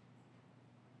 right?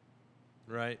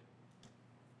 Right?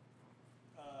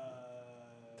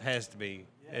 Has to be.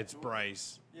 Yeah, it's cool.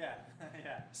 Bryce. Yeah,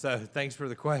 yeah. So thanks for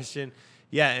the question.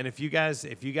 Yeah, and if you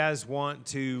guys want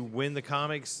to win the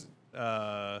comics,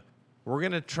 we're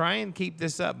gonna try and keep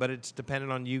this up, but it's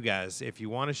dependent on you guys. If you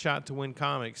want a shot to win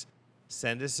comics,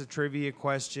 send us a trivia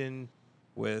question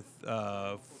with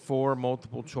 4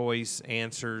 multiple choice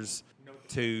answers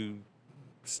to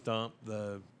stump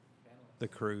the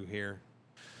crew here.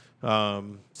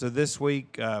 So this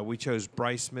week we chose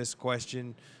Bryce Smith's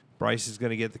question. Bryce is going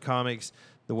to get the comics.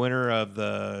 The winner of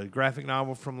the graphic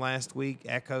novel from last week,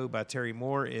 Echo by Terry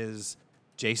Moore, is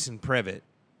Jason Previtt.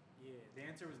 Yeah, the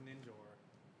answer was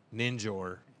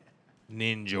Ninjor.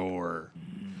 Ninjor.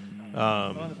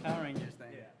 Oh, the Power Rangers thing.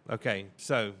 Yeah. Okay,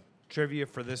 so trivia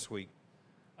for this week.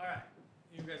 All right.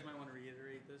 You guys might want to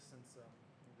reiterate this since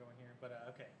we're going here. But,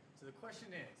 okay. So the question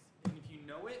is, and if you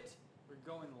know it,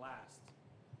 we're going last.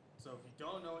 So if you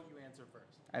don't know it, you answer first.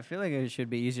 I feel like it should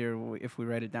be easier if we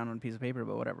write it down on a piece of paper,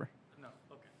 but whatever. No,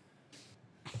 okay.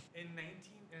 In 1990s,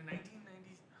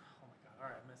 oh my god, all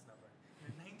right, messed up. Right.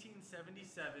 In a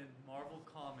 1977 Marvel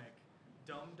comic,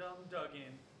 Dum Dum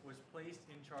Dugan was placed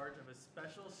in charge of a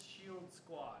special SHIELD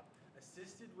squad,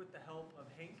 assisted with the help of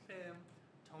Hank Pym,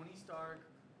 Tony Stark,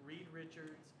 Reed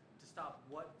Richards, to stop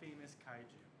what famous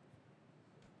kaiju?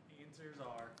 Answers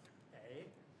are A.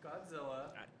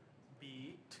 Godzilla,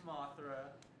 B.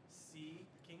 Mothra, C.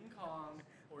 King Kong,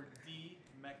 or D.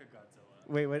 Mecha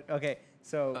Mechagodzilla. Wait. Okay.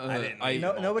 So didn't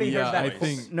nobody heard that. I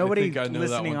think Nobody I know that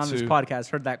listening one on this too. podcast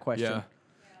heard that question. Yeah.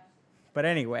 But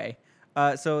anyway,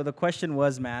 so the question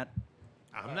was, Matt.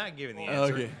 I'm not giving the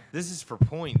answer. Okay. This is for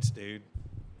points, dude.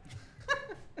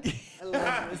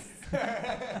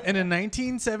 In a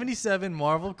 1977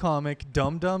 Marvel comic,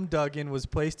 Dum Dum Dugan was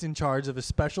placed in charge of a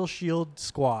special SHIELD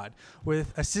squad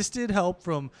with assisted help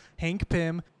from Hank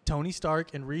Pym, Tony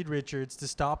Stark, and Reed Richards to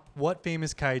stop what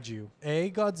famous kaiju?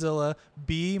 A. Godzilla,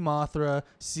 B. Mothra,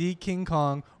 C. King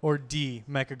Kong, or D.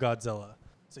 Mechagodzilla?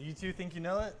 So you two think you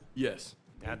know it? Yes.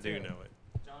 I do know it.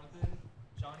 Jonathan,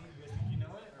 Johnny, you guys think you know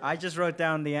it? I just wrote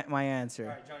down my answer. All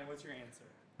right, Johnny, what's your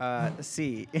answer?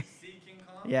 C. C. King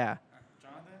Kong? Yeah. All right,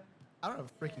 Jonathan? I don't have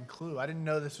a freaking clue. I didn't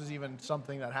know this was even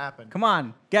something that happened. Come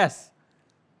on, guess.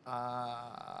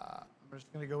 I'm just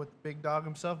gonna go with the big dog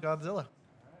himself, Godzilla.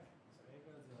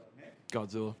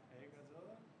 Godzilla.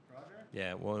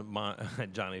 Yeah, well,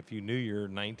 Johnny, if you knew your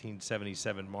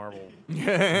 1977 Marvel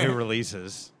new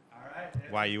releases,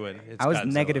 why you wouldn't? It's I was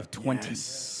Godzilla. negative 20.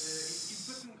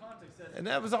 And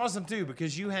that was awesome too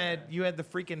because you had the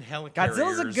freaking helicarriers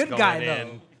Godzilla's a good going guy, in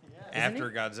though.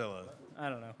 after Godzilla. I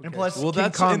don't know. Who And cares? plus, Well, King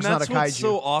that's Kong's not a what's kaiju.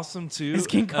 so awesome too. Is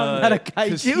King Kong not a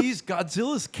Because kaiju?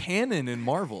 Godzilla's canon in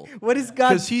Marvel. What is God?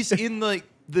 Because he's in like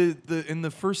in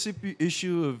the first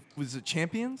issue of was it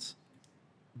Champions,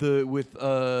 with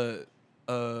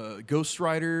Ghost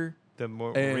Rider, The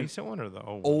more And recent one or the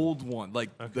old one? old one, like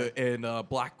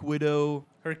Black Widow,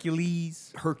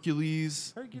 Hercules.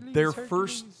 Hercules. Hercules, Their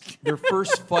Hercules.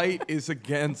 first fight is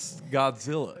against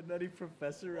Godzilla. Nutty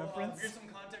Professor Here's some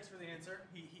context for the answer.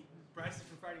 Bryce is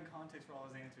providing context for all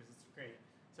his answers. It's great.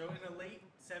 So in a late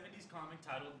 70s comic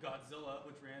titled Godzilla,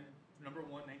 which ran from number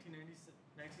 1,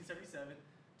 1977,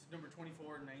 to number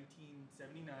 24 in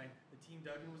 1979, the team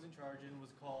Duggan was in charge and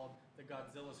was called the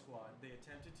Godzilla Squad. They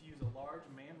attempted to use a large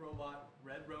man-robot,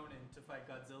 Red Ronin, to fight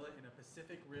Godzilla in a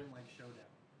Pacific Rim-like showdown.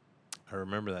 I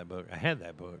remember that book. I had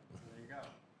that book. So there you go.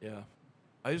 Yeah,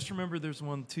 I just remember there's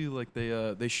one too. Like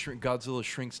Godzilla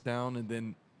shrinks down and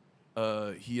then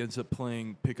he ends up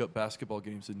playing pickup basketball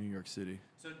games in New York City.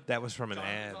 So That was from an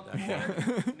Jonathan's ad. on the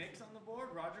board, Nick's on the board,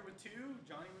 Roger with 2,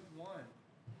 Johnny with 1.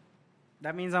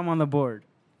 That means I'm on the board.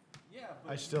 Yeah,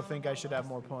 but I still think I should have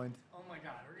more points Oh my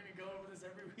God, we're gonna go over this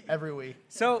every week. every week.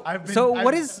 So, I've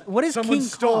what is Someone King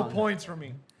stole Kong? points from me.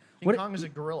 King What- Kong is a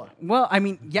gorilla. Well, I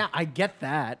mean, yeah, I get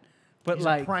that, but He's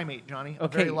like, a primate, Johnny. A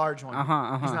okay, very large one.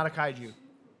 He's not a kaiju.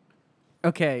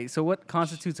 okay, so what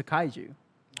constitutes a kaiju?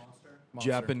 Monster.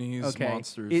 Japanese Okay,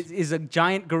 monsters. is a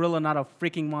giant gorilla not a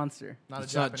freaking monster? Not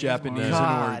It's a not Japanese Japanese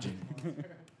monster. in God. origin.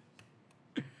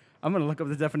 I'm gonna look up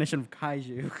the definition of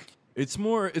kaiju. It's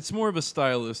more of a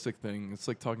stylistic thing. It's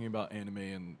like talking about anime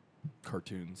and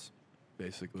cartoons,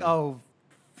 basically. Oh,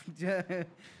 I'm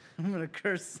gonna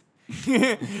curse. All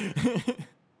right,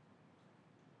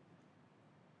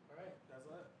 that's it.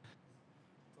 That's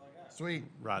all I got. Sweet.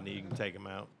 Rodney, you can take him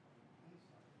out.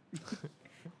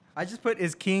 I just put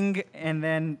is king and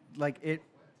then like it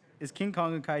is King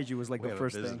Kong and kaiju was like We the have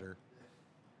first a thing. visitor.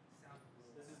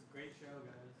 This is a great show,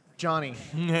 guys. Johnny.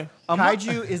 Um,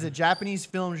 Kaiju is a Japanese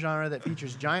film genre that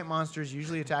features giant monsters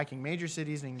usually attacking major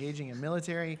cities and engaging in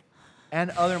military and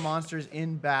other monsters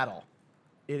in battle.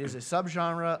 It is a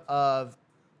subgenre of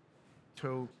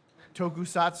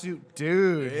tokusatsu.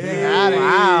 Dude, he had it.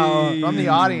 Wow. From the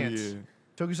audience.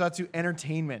 Tokusatsu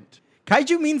entertainment.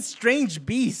 Kaiju means strange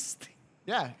beast.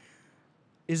 Yeah.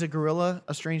 Is a gorilla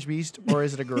a strange beast or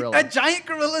is it a A gorilla? giant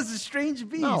gorilla is a strange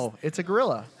beast. No, it's a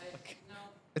gorilla.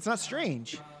 It's not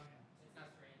strange.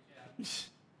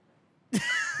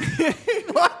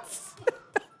 What?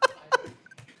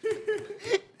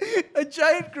 A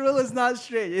giant gorilla is not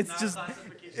strange. It's just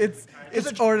it's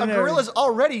A ordinary. gorilla's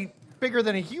already bigger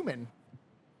than a human.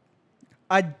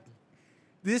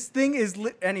 This thing is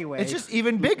anyway. It's just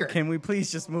even bigger. Can we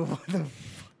please just move on the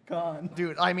fuck on?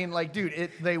 Dude, I mean, like,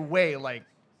 they weigh, like,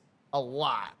 a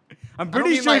lot. I'm I don't pretty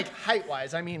mean, sure like,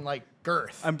 height-wise. I mean, like,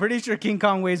 girth. I'm pretty sure King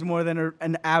Kong weighs more than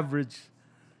an average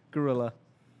gorilla.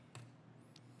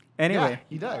 Anyway, Yeah,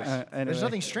 he does. anyway. There's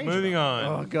nothing strange Moving about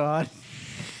on. Oh God. it.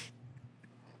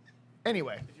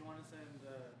 Anyway, If you want to send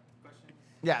questions,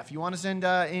 yeah, if you want to send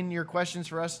in your questions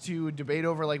for us to debate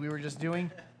over like we were just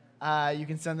doing, you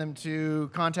can send them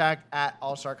to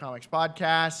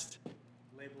contact@allstarcomicspodcast.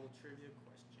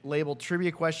 Label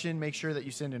trivia question. Make sure that you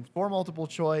send in 4 multiple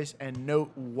choice and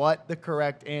note what the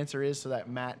correct answer is so that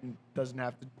Matt doesn't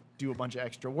have to do a bunch of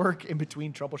extra work in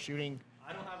between troubleshooting.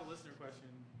 I don't have a listener question.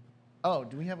 Oh,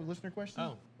 do we have a listener question?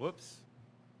 Oh, whoops.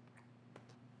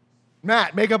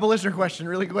 Matt, make up a listener question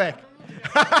really quick.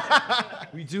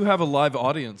 We do have a live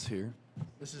audience here.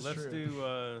 This is Let's true.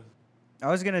 do. I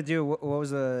was gonna do what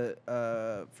was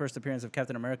the first appearance of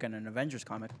Captain America in an Avengers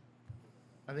comic?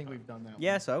 I think we've done that.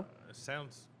 Yeah, so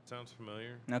Sounds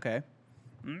familiar. okay.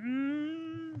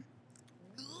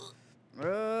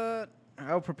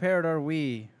 How prepared are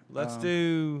we? Let's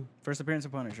do First appearance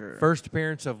of Punisher. first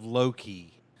appearance of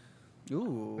Loki. I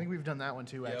Ooh. think we've done that one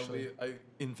too. Actually,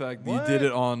 In fact, What? you did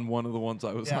it on one of the ones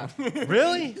I was Yeah. on.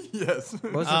 Really? Yes.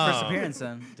 What was the first Oh. appearance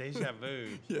then? Deja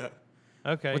vu. Yeah.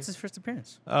 Okay. What's his first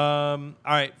appearance? All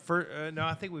right. No,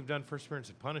 I think we've done first appearance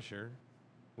of Punisher.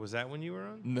 Was that when you were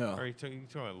on? No. Or are you talking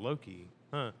about Loki?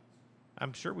 Huh.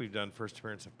 I'm sure we've done first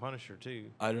appearance of Punisher too.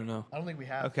 I don't know. I don't think we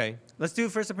have. Okay. Let's do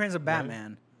first appearance of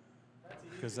Batman.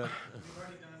 Because We've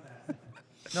already done that.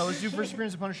 No, let's do first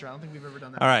appearance of Punisher. I don't think we've ever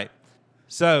done that. all right.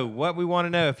 So what we want to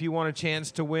know, if you want a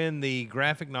chance to win the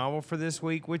graphic novel for this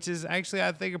week, which is actually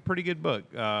I think a pretty good book.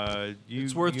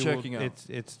 It's worth checking out.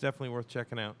 It's definitely worth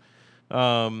checking out.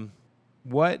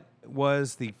 What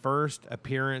was the first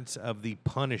appearance of the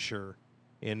Punisher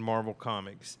in Marvel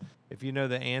Comics? If you know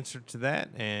the answer to that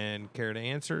and care to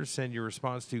answer, send your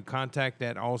response to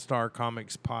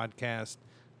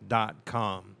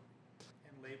contact@allstarcomicspodcast.com.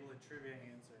 And label a trivia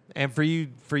answer. And for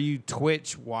you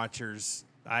Twitch watchers,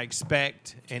 I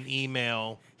expect an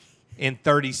email in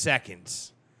 30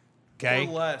 seconds. Okay?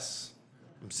 Or less.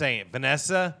 I'm saying,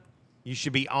 Vanessa, you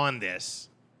should be on this.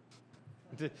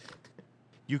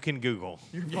 You can Google.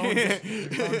 Your phone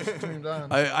just turned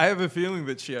on. I have a feeling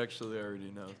that she actually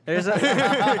already knows. There's a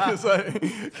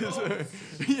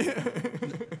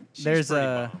there's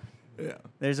a Yeah.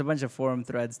 there's a bunch of forum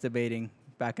threads debating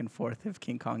back and forth if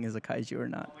King Kong is a kaiju or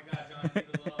not. Oh my God, John,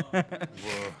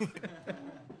 leave it alone.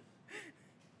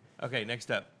 Okay, next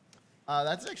up.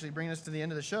 That's actually bringing us to the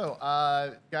end of the show.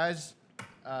 Guys,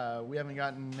 we haven't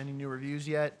gotten many new reviews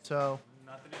yet, so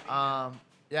Nothing to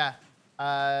be yeah.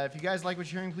 If you guys like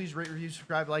what you're hearing, please rate, review,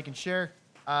 subscribe, like, and share.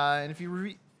 And if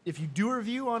you do a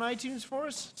review on iTunes for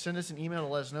us, send us an email to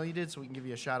let us know you did, so we can give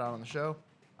you a shout out on the show.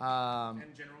 And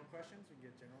general questions? We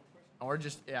get general questions? Or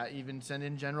just even send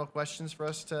in general questions for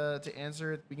us to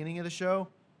answer at the beginning of the show,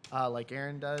 like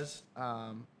Aaron does.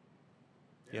 Yeah,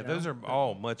 those are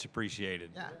all much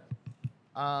appreciated. Yeah.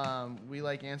 We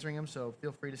like answering them, so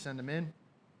feel free to send them in.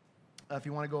 If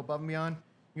you want to go above and beyond,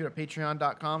 you go to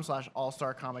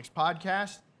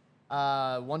patreon.com/allstarcomicspodcast.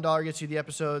 $1 gets you the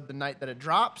episode the night that it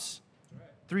drops.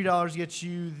 $3 gets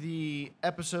you the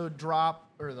episode drop,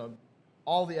 or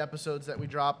all the episodes that we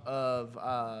drop of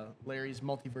Larry's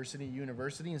Multiversity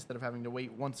University instead of having to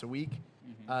wait once a week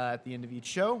at the end of each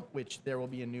show, which there will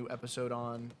be a new episode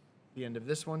on the end of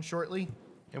this one shortly.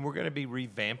 And we're going to be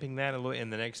revamping that a little in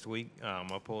the next week.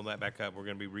 I'll pull that back up. We're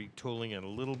going to be retooling it a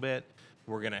little bit.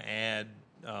 We're going to add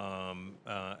an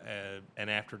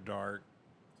After Dark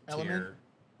Element? tier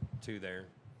to there.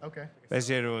 Okay.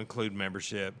 Basically, to include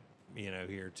membership,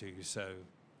 here too. So a little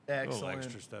Excellent.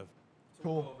 extra stuff. So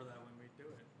Cool. we'll go over that when we do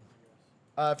it,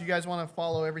 I guess. If you guys want to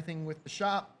follow everything with the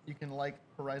shop, you can like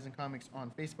Horizon Comics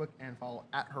on Facebook and follow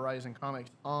 @Horizon Comics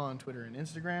on Twitter and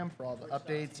Instagram for all the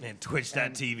updates. And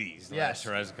Twitch.tv Yes.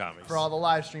 Horizon Comics. For all the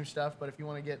live stream stuff. But if you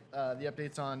want to get the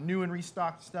updates on new and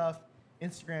restocked stuff,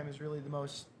 Instagram is really the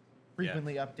most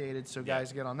frequently updated. So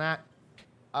guys, get on that.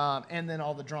 And then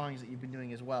all the drawings that you've been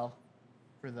doing as well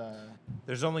for the.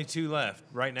 There's only 2 left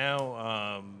right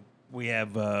now. We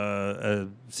have a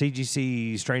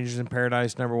CGC Strangers in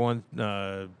Paradise #1,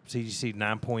 CGC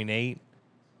 9.8.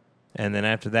 And then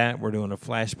after that, we're doing a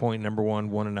Flashpoint #1,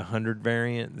 1 in 100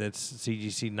 variant. That's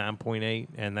CGC 9.8.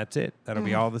 And that's it. That'll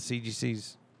be all the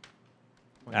CGCs.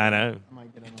 I know. I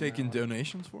might get in on Taking that one.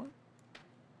 donations for it?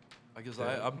 I guess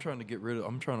I'm trying to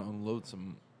I'm trying to unload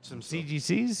some. Some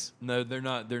CGCs? No, they're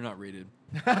not rated.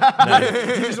 He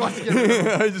just wants to get rid of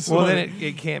them. I just Well, wanna- then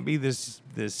it can't be the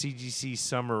CGC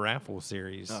Summer Raffle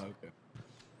Series. Oh, okay.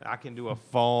 I can do a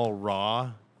Fall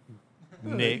Raw.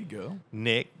 There you Nick. go.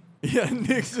 Nick. Yeah,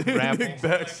 Nick's Raffle. Nick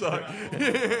backsock.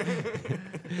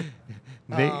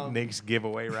 Nick's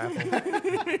giveaway raffle.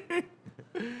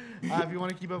 If you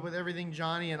want to keep up with everything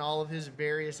Johnny and all of his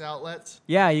various outlets,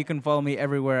 Yeah, you can follow me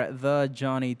everywhere at the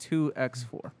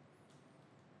Johnny2x4.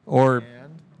 Or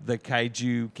and the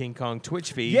Kaiju King Kong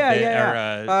Twitch feed. Yeah, that-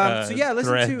 yeah, yeah. or, So yeah,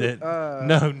 listen thread to, that-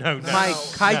 no. My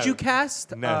Kaiju no.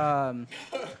 cast. No.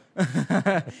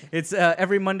 It's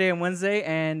every Monday and Wednesday,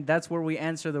 and that's where we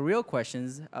answer the real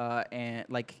questions. And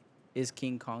like, is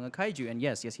King Kong a kaiju? And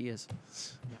yes, he is.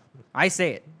 I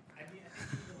say it. I think you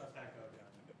can let that go,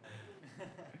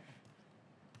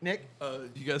 Nick, Do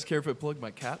you guys care if I plug my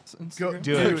cat's go Instagram?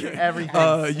 do it. everything.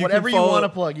 You can Whatever you follow- want to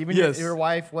plug, even Yes. your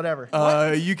wife, whatever.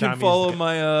 You can Tommy's follow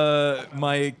got-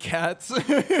 my cats.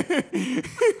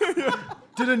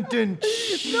 Dun-dun-dun.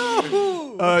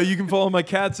 You can follow my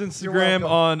cat's Instagram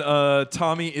welcome. on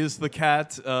Tommy is the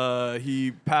cat.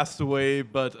 He passed away,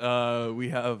 but we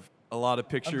have a lot of I'm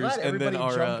pictures, glad and then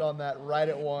everybody jumped our on that right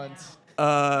at once.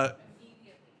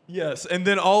 yes, and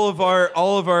then all of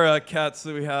our cats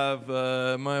that we have.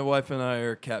 My wife and I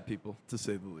are cat people, to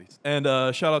say the least. And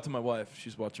shout out to my wife;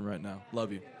 she's watching right now.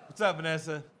 Love you. What's up,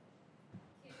 Vanessa?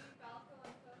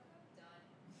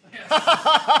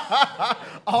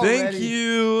 Already. Thank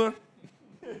you.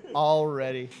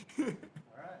 Already.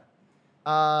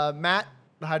 Matt,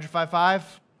 the Hydra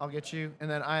 55. I'll get you. And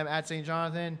then I am at St.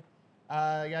 Jonathan.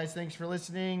 Guys, thanks for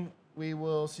listening. We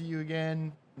will see you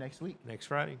again next week. Next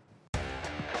Friday.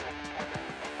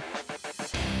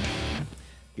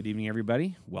 Good evening,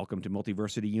 everybody. Welcome to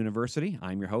Multiversity University.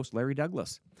 I'm your host, Larry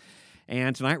Douglas.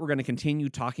 And tonight we're going to continue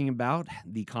talking about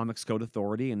the Comics Code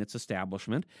Authority and its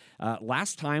establishment.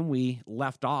 Last time we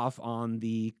left off on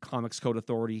the Comics Code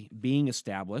Authority being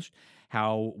established,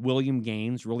 how William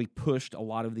Gaines really pushed a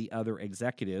lot of the other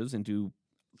executives into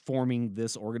forming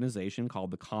this organization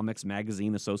called the Comics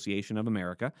Magazine Association of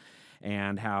America,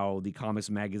 and how the Comics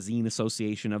Magazine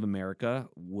Association of America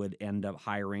would end up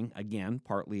hiring, again,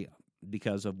 partly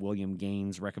because of William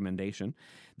Gaines' recommendation,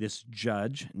 this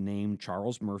judge named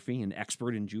Charles Murphy, an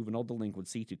expert in juvenile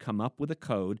delinquency, to come up with a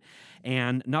code,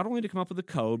 and not only to come up with a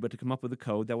code, but to come up with a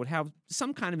code that would have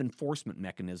some kind of enforcement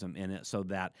mechanism in it so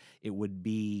that it would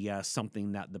be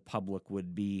something that the public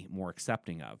would be more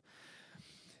accepting of.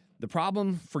 The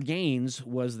problem for Gaines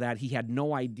was that he had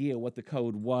no idea what the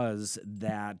code was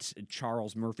that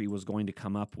Charles Murphy was going to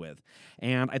come up with.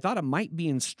 And I thought it might be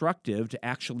instructive to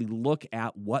actually look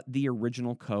at what the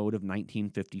original code of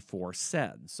 1954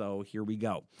 said. So here we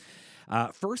go.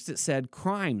 First, it said,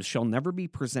 crimes shall never be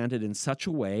presented in such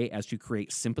a way as to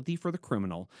create sympathy for the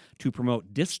criminal, to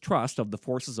promote distrust of the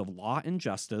forces of law and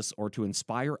justice, or to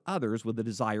inspire others with a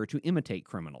desire to imitate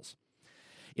criminals.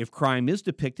 If crime is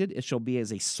depicted, it shall be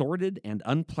as a sordid and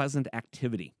unpleasant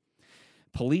activity.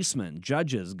 Policemen,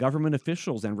 judges, government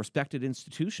officials, and respected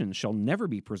institutions shall never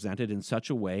be presented in such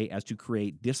a way as to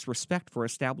create disrespect for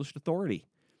established authority.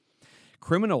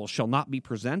 Criminals shall not be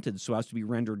presented so as to be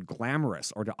rendered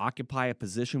glamorous or to occupy a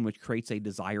position which creates a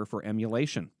desire for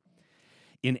emulation.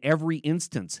 In every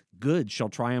instance, good shall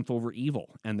triumph over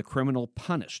evil, and the criminal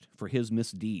punished for his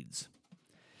misdeeds.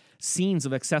 Scenes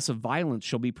of excessive violence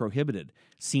shall be prohibited.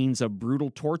 Scenes of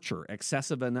brutal torture,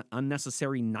 excessive and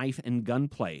unnecessary knife and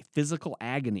gunplay, physical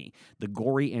agony, the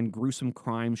gory and gruesome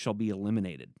crime shall be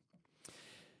eliminated.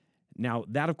 Now,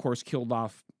 that, of course, killed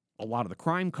off a lot of the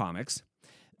crime comics.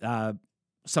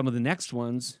 Some of the next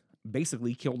ones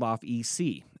basically killed off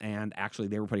EC, and actually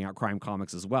they were putting out crime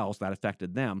comics as well, so that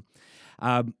affected them.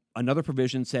 Another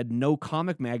provision said no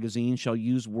comic magazine shall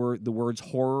use the words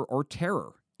horror or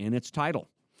terror in its title.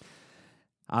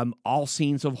 All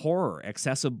scenes of horror,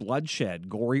 excessive bloodshed,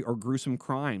 gory or gruesome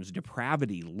crimes,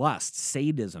 depravity, lust,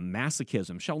 sadism,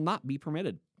 masochism shall not be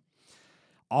permitted.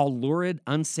 All lurid,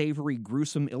 unsavory,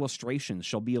 gruesome illustrations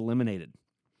shall be eliminated.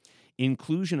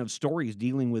 Inclusion of stories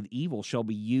dealing with evil shall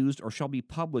be used or shall be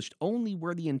published only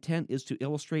where the intent is to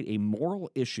illustrate a moral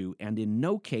issue, and in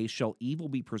no case shall evil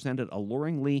be presented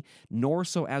alluringly, nor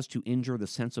so as to injure the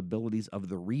sensibilities of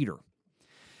the reader.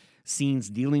 Scenes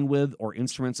dealing with or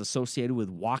instruments associated with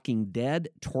walking dead,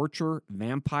 torture,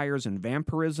 vampires and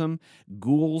vampirism,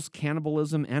 ghouls,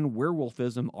 cannibalism, and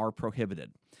werewolfism are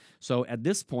prohibited. So at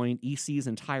this point, EC's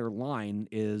entire line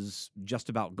is just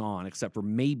about gone, except for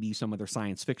maybe some of their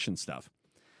science fiction stuff.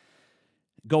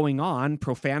 Going on,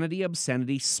 profanity,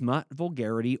 obscenity, smut,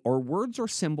 vulgarity, or words or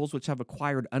symbols which have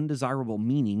acquired undesirable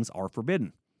meanings are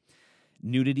forbidden.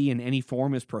 Nudity in any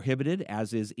form is prohibited,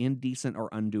 as is indecent or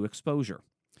undue exposure.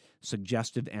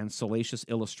 Suggestive and salacious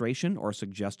illustration or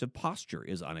suggestive posture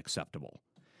is unacceptable.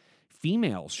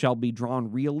 Females shall be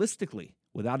drawn realistically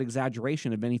without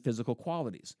exaggeration of any physical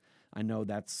qualities. I know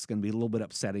that's going to be a little bit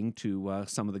upsetting to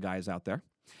some of the guys out there.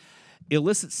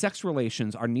 Illicit sex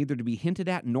relations are neither to be hinted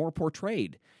at nor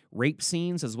portrayed. Rape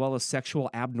scenes as well as sexual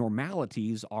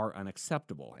abnormalities are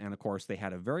unacceptable. And of course, they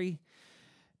had a very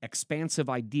expansive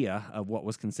idea of what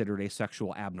was considered a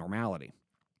sexual abnormality.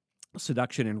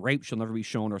 Seduction and rape shall never be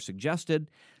shown or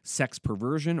suggested. Sex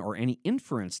perversion or any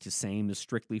inference to same is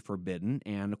strictly forbidden.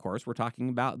 And, of course, we're talking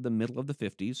about the middle of the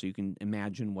 50s, so you can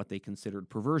imagine what they considered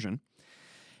perversion.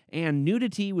 And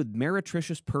nudity with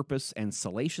meretricious purpose and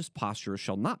salacious posture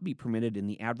shall not be permitted in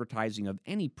the advertising of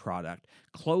any product.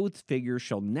 Clothed figures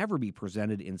shall never be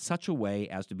presented in such a way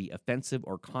as to be offensive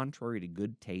or contrary to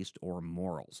good taste or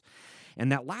morals.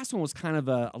 And that last one was kind of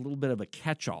a little bit of a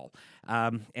catch-all.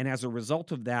 And as a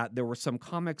result of that, there were some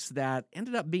comics that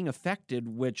ended up being affected,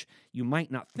 which you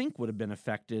might not think would have been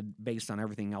affected based on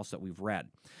everything else that we've read.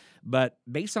 But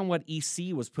based on what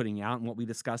EC was putting out and what we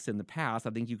discussed in the past,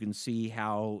 I think you can see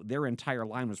how their entire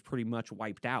line was pretty much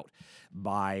wiped out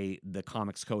by the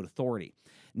Comics Code Authority.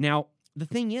 Now, the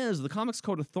thing is, the Comics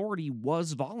Code Authority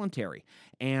was voluntary,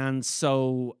 and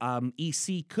so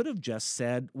EC could have just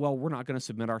said, well, we're not going to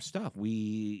submit our stuff.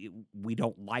 We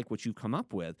don't like what you've come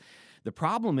up with. The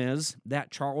problem is that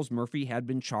Charles Murphy had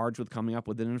been charged with coming up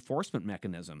with an enforcement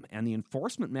mechanism, and the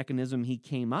enforcement mechanism he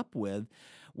came up with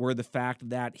were the fact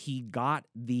that he got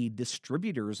the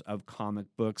distributors of comic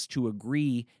books to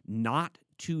agree not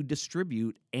to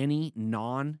distribute any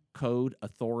non-Code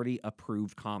Authority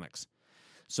approved comics.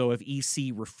 So if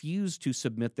EC refused to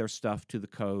submit their stuff to the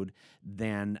code,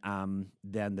 then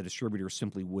the distributor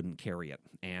simply wouldn't carry it,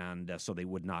 and so they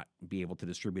would not be able to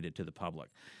distribute it to the public.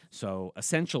 So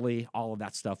essentially, all of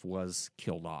that stuff was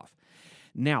killed off.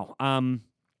 Now,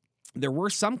 there were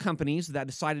some companies that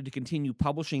decided to continue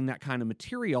publishing that kind of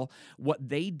material. What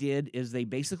they did is they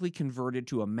basically converted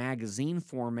to a magazine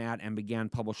format and began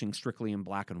publishing strictly in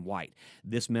black and white.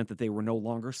 This meant that they were no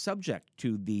longer subject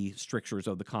to the strictures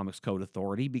of the Comics Code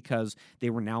Authority because they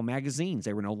were now magazines.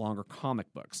 They were no longer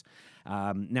comic books.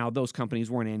 Now, those companies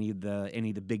weren't any of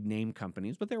the big name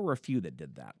companies, but there were a few that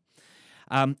did that.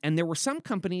 And there were some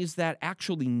companies that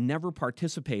actually never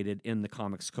participated in the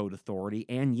Comics Code Authority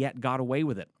and yet got away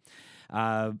with it.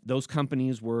 Those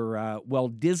companies were,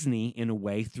 Disney, in a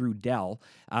way, through Dell.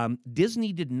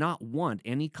 Disney did not want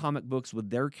any comic books with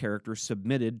their characters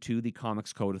submitted to the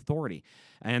Comics Code Authority.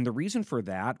 And the reason for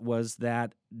that was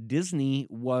that Disney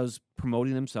was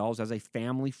promoting themselves as a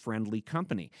family-friendly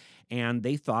company. And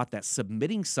they thought that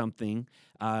submitting something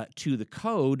to the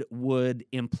code would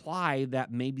imply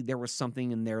that maybe there was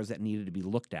something in there that needed to be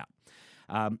looked at.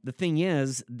 The thing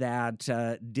is that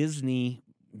Disney,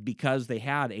 because they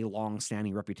had a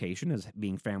long-standing reputation as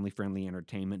being family-friendly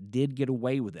entertainment, did get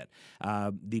away with it.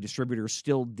 The distributors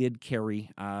still did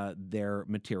carry their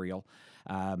material,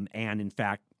 and in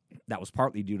fact, that was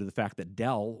partly due to the fact that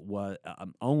Dell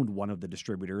owned one of the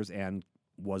distributors and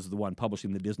was the one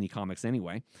publishing the Disney comics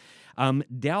anyway.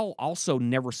 Dell also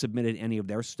never submitted any of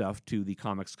their stuff to the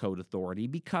Comics Code Authority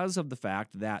because of the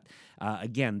fact that,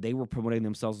 again, they were promoting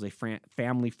themselves as a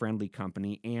family-friendly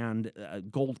company, and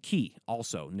Gold Key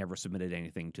also never submitted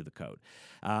anything to the code.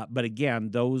 But again,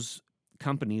 those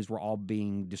companies were all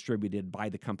being distributed by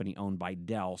the company owned by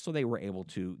Dell, so they were able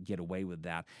to get away with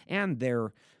that. And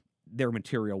their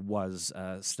material was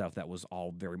stuff that was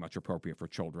all very much appropriate for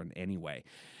children anyway.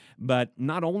 But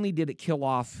not only did it kill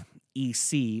off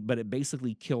EC, but it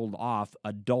basically killed off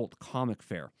adult comic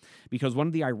fare. Because one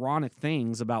of the ironic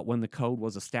things about when the code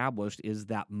was established is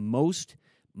that most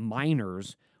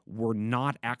minors were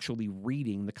not actually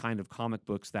reading the kind of comic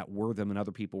books that Wortham and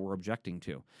other people were objecting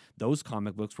to. Those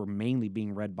comic books were mainly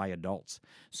being read by adults.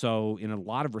 So in a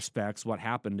lot of respects, what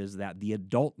happened is that the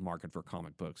adult market for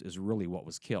comic books is really what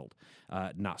was killed,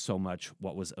 not so much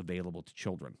what was available to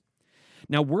children.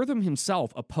 Now, Wortham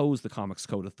himself opposed the Comics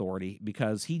Code Authority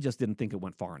because he just didn't think it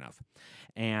went far enough.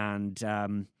 And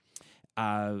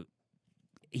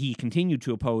he continued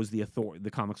to oppose the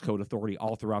Comics Code Authority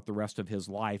all throughout the rest of his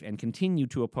life, and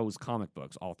continued to oppose comic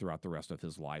books all throughout the rest of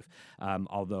his life,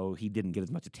 although he didn't get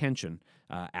as much attention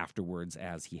afterwards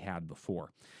as he had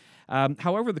before.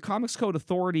 However, the Comics Code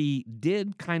Authority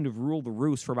did kind of rule the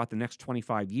roost for about the next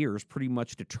 25 years, pretty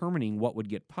much determining what would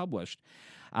get published.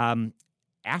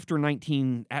 After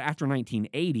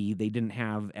 1980, they didn't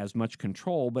have as much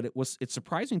control, but it's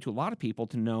surprising to a lot of people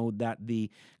to know that the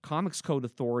Comics Code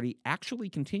Authority actually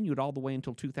continued all the way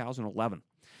until 2011.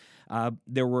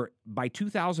 By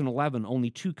 2011,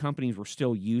 only 2 companies were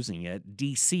still using it.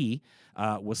 DC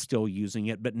was still using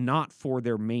it, but not for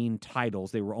their main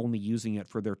titles. They were only using it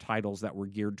for their titles that were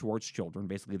geared towards children.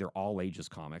 Basically, they're all ages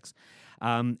comics.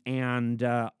 And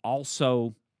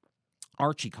also,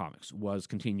 Archie Comics was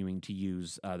continuing to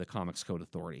use the Comics Code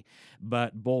Authority.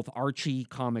 But both Archie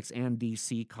Comics and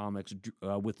DC Comics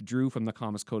withdrew from the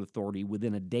Comics Code Authority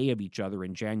within a day of each other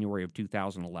in January of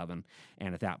 2011,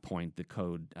 and at that point, the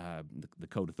Code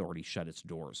Authority shut its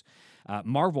doors.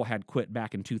 Marvel had quit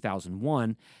back in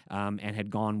 2001 and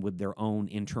had gone with their own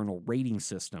internal rating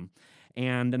system.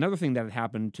 And another thing that had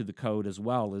happened to the code as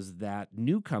well is that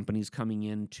new companies coming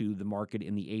into the market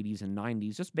in the 80s and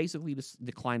 90s just basically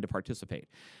declined to participate.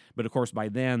 But of course, by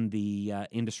then, the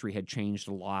industry had changed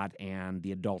a lot, and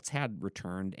the adults had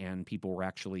returned, and people were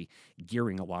actually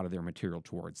gearing a lot of their material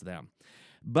towards them.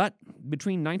 But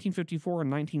between 1954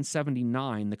 and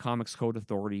 1979, the Comics Code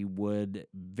Authority would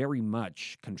very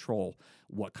much control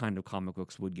what kind of comic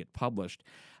books would get published.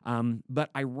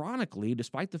 But ironically,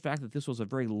 despite the fact that this was a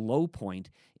very low point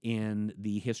in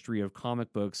the history of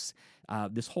comic books,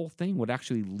 this whole thing would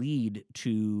actually lead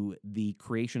to the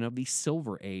creation of the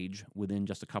Silver Age within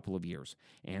just a couple of years.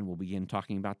 And we'll begin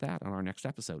talking about that on our next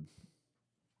episode.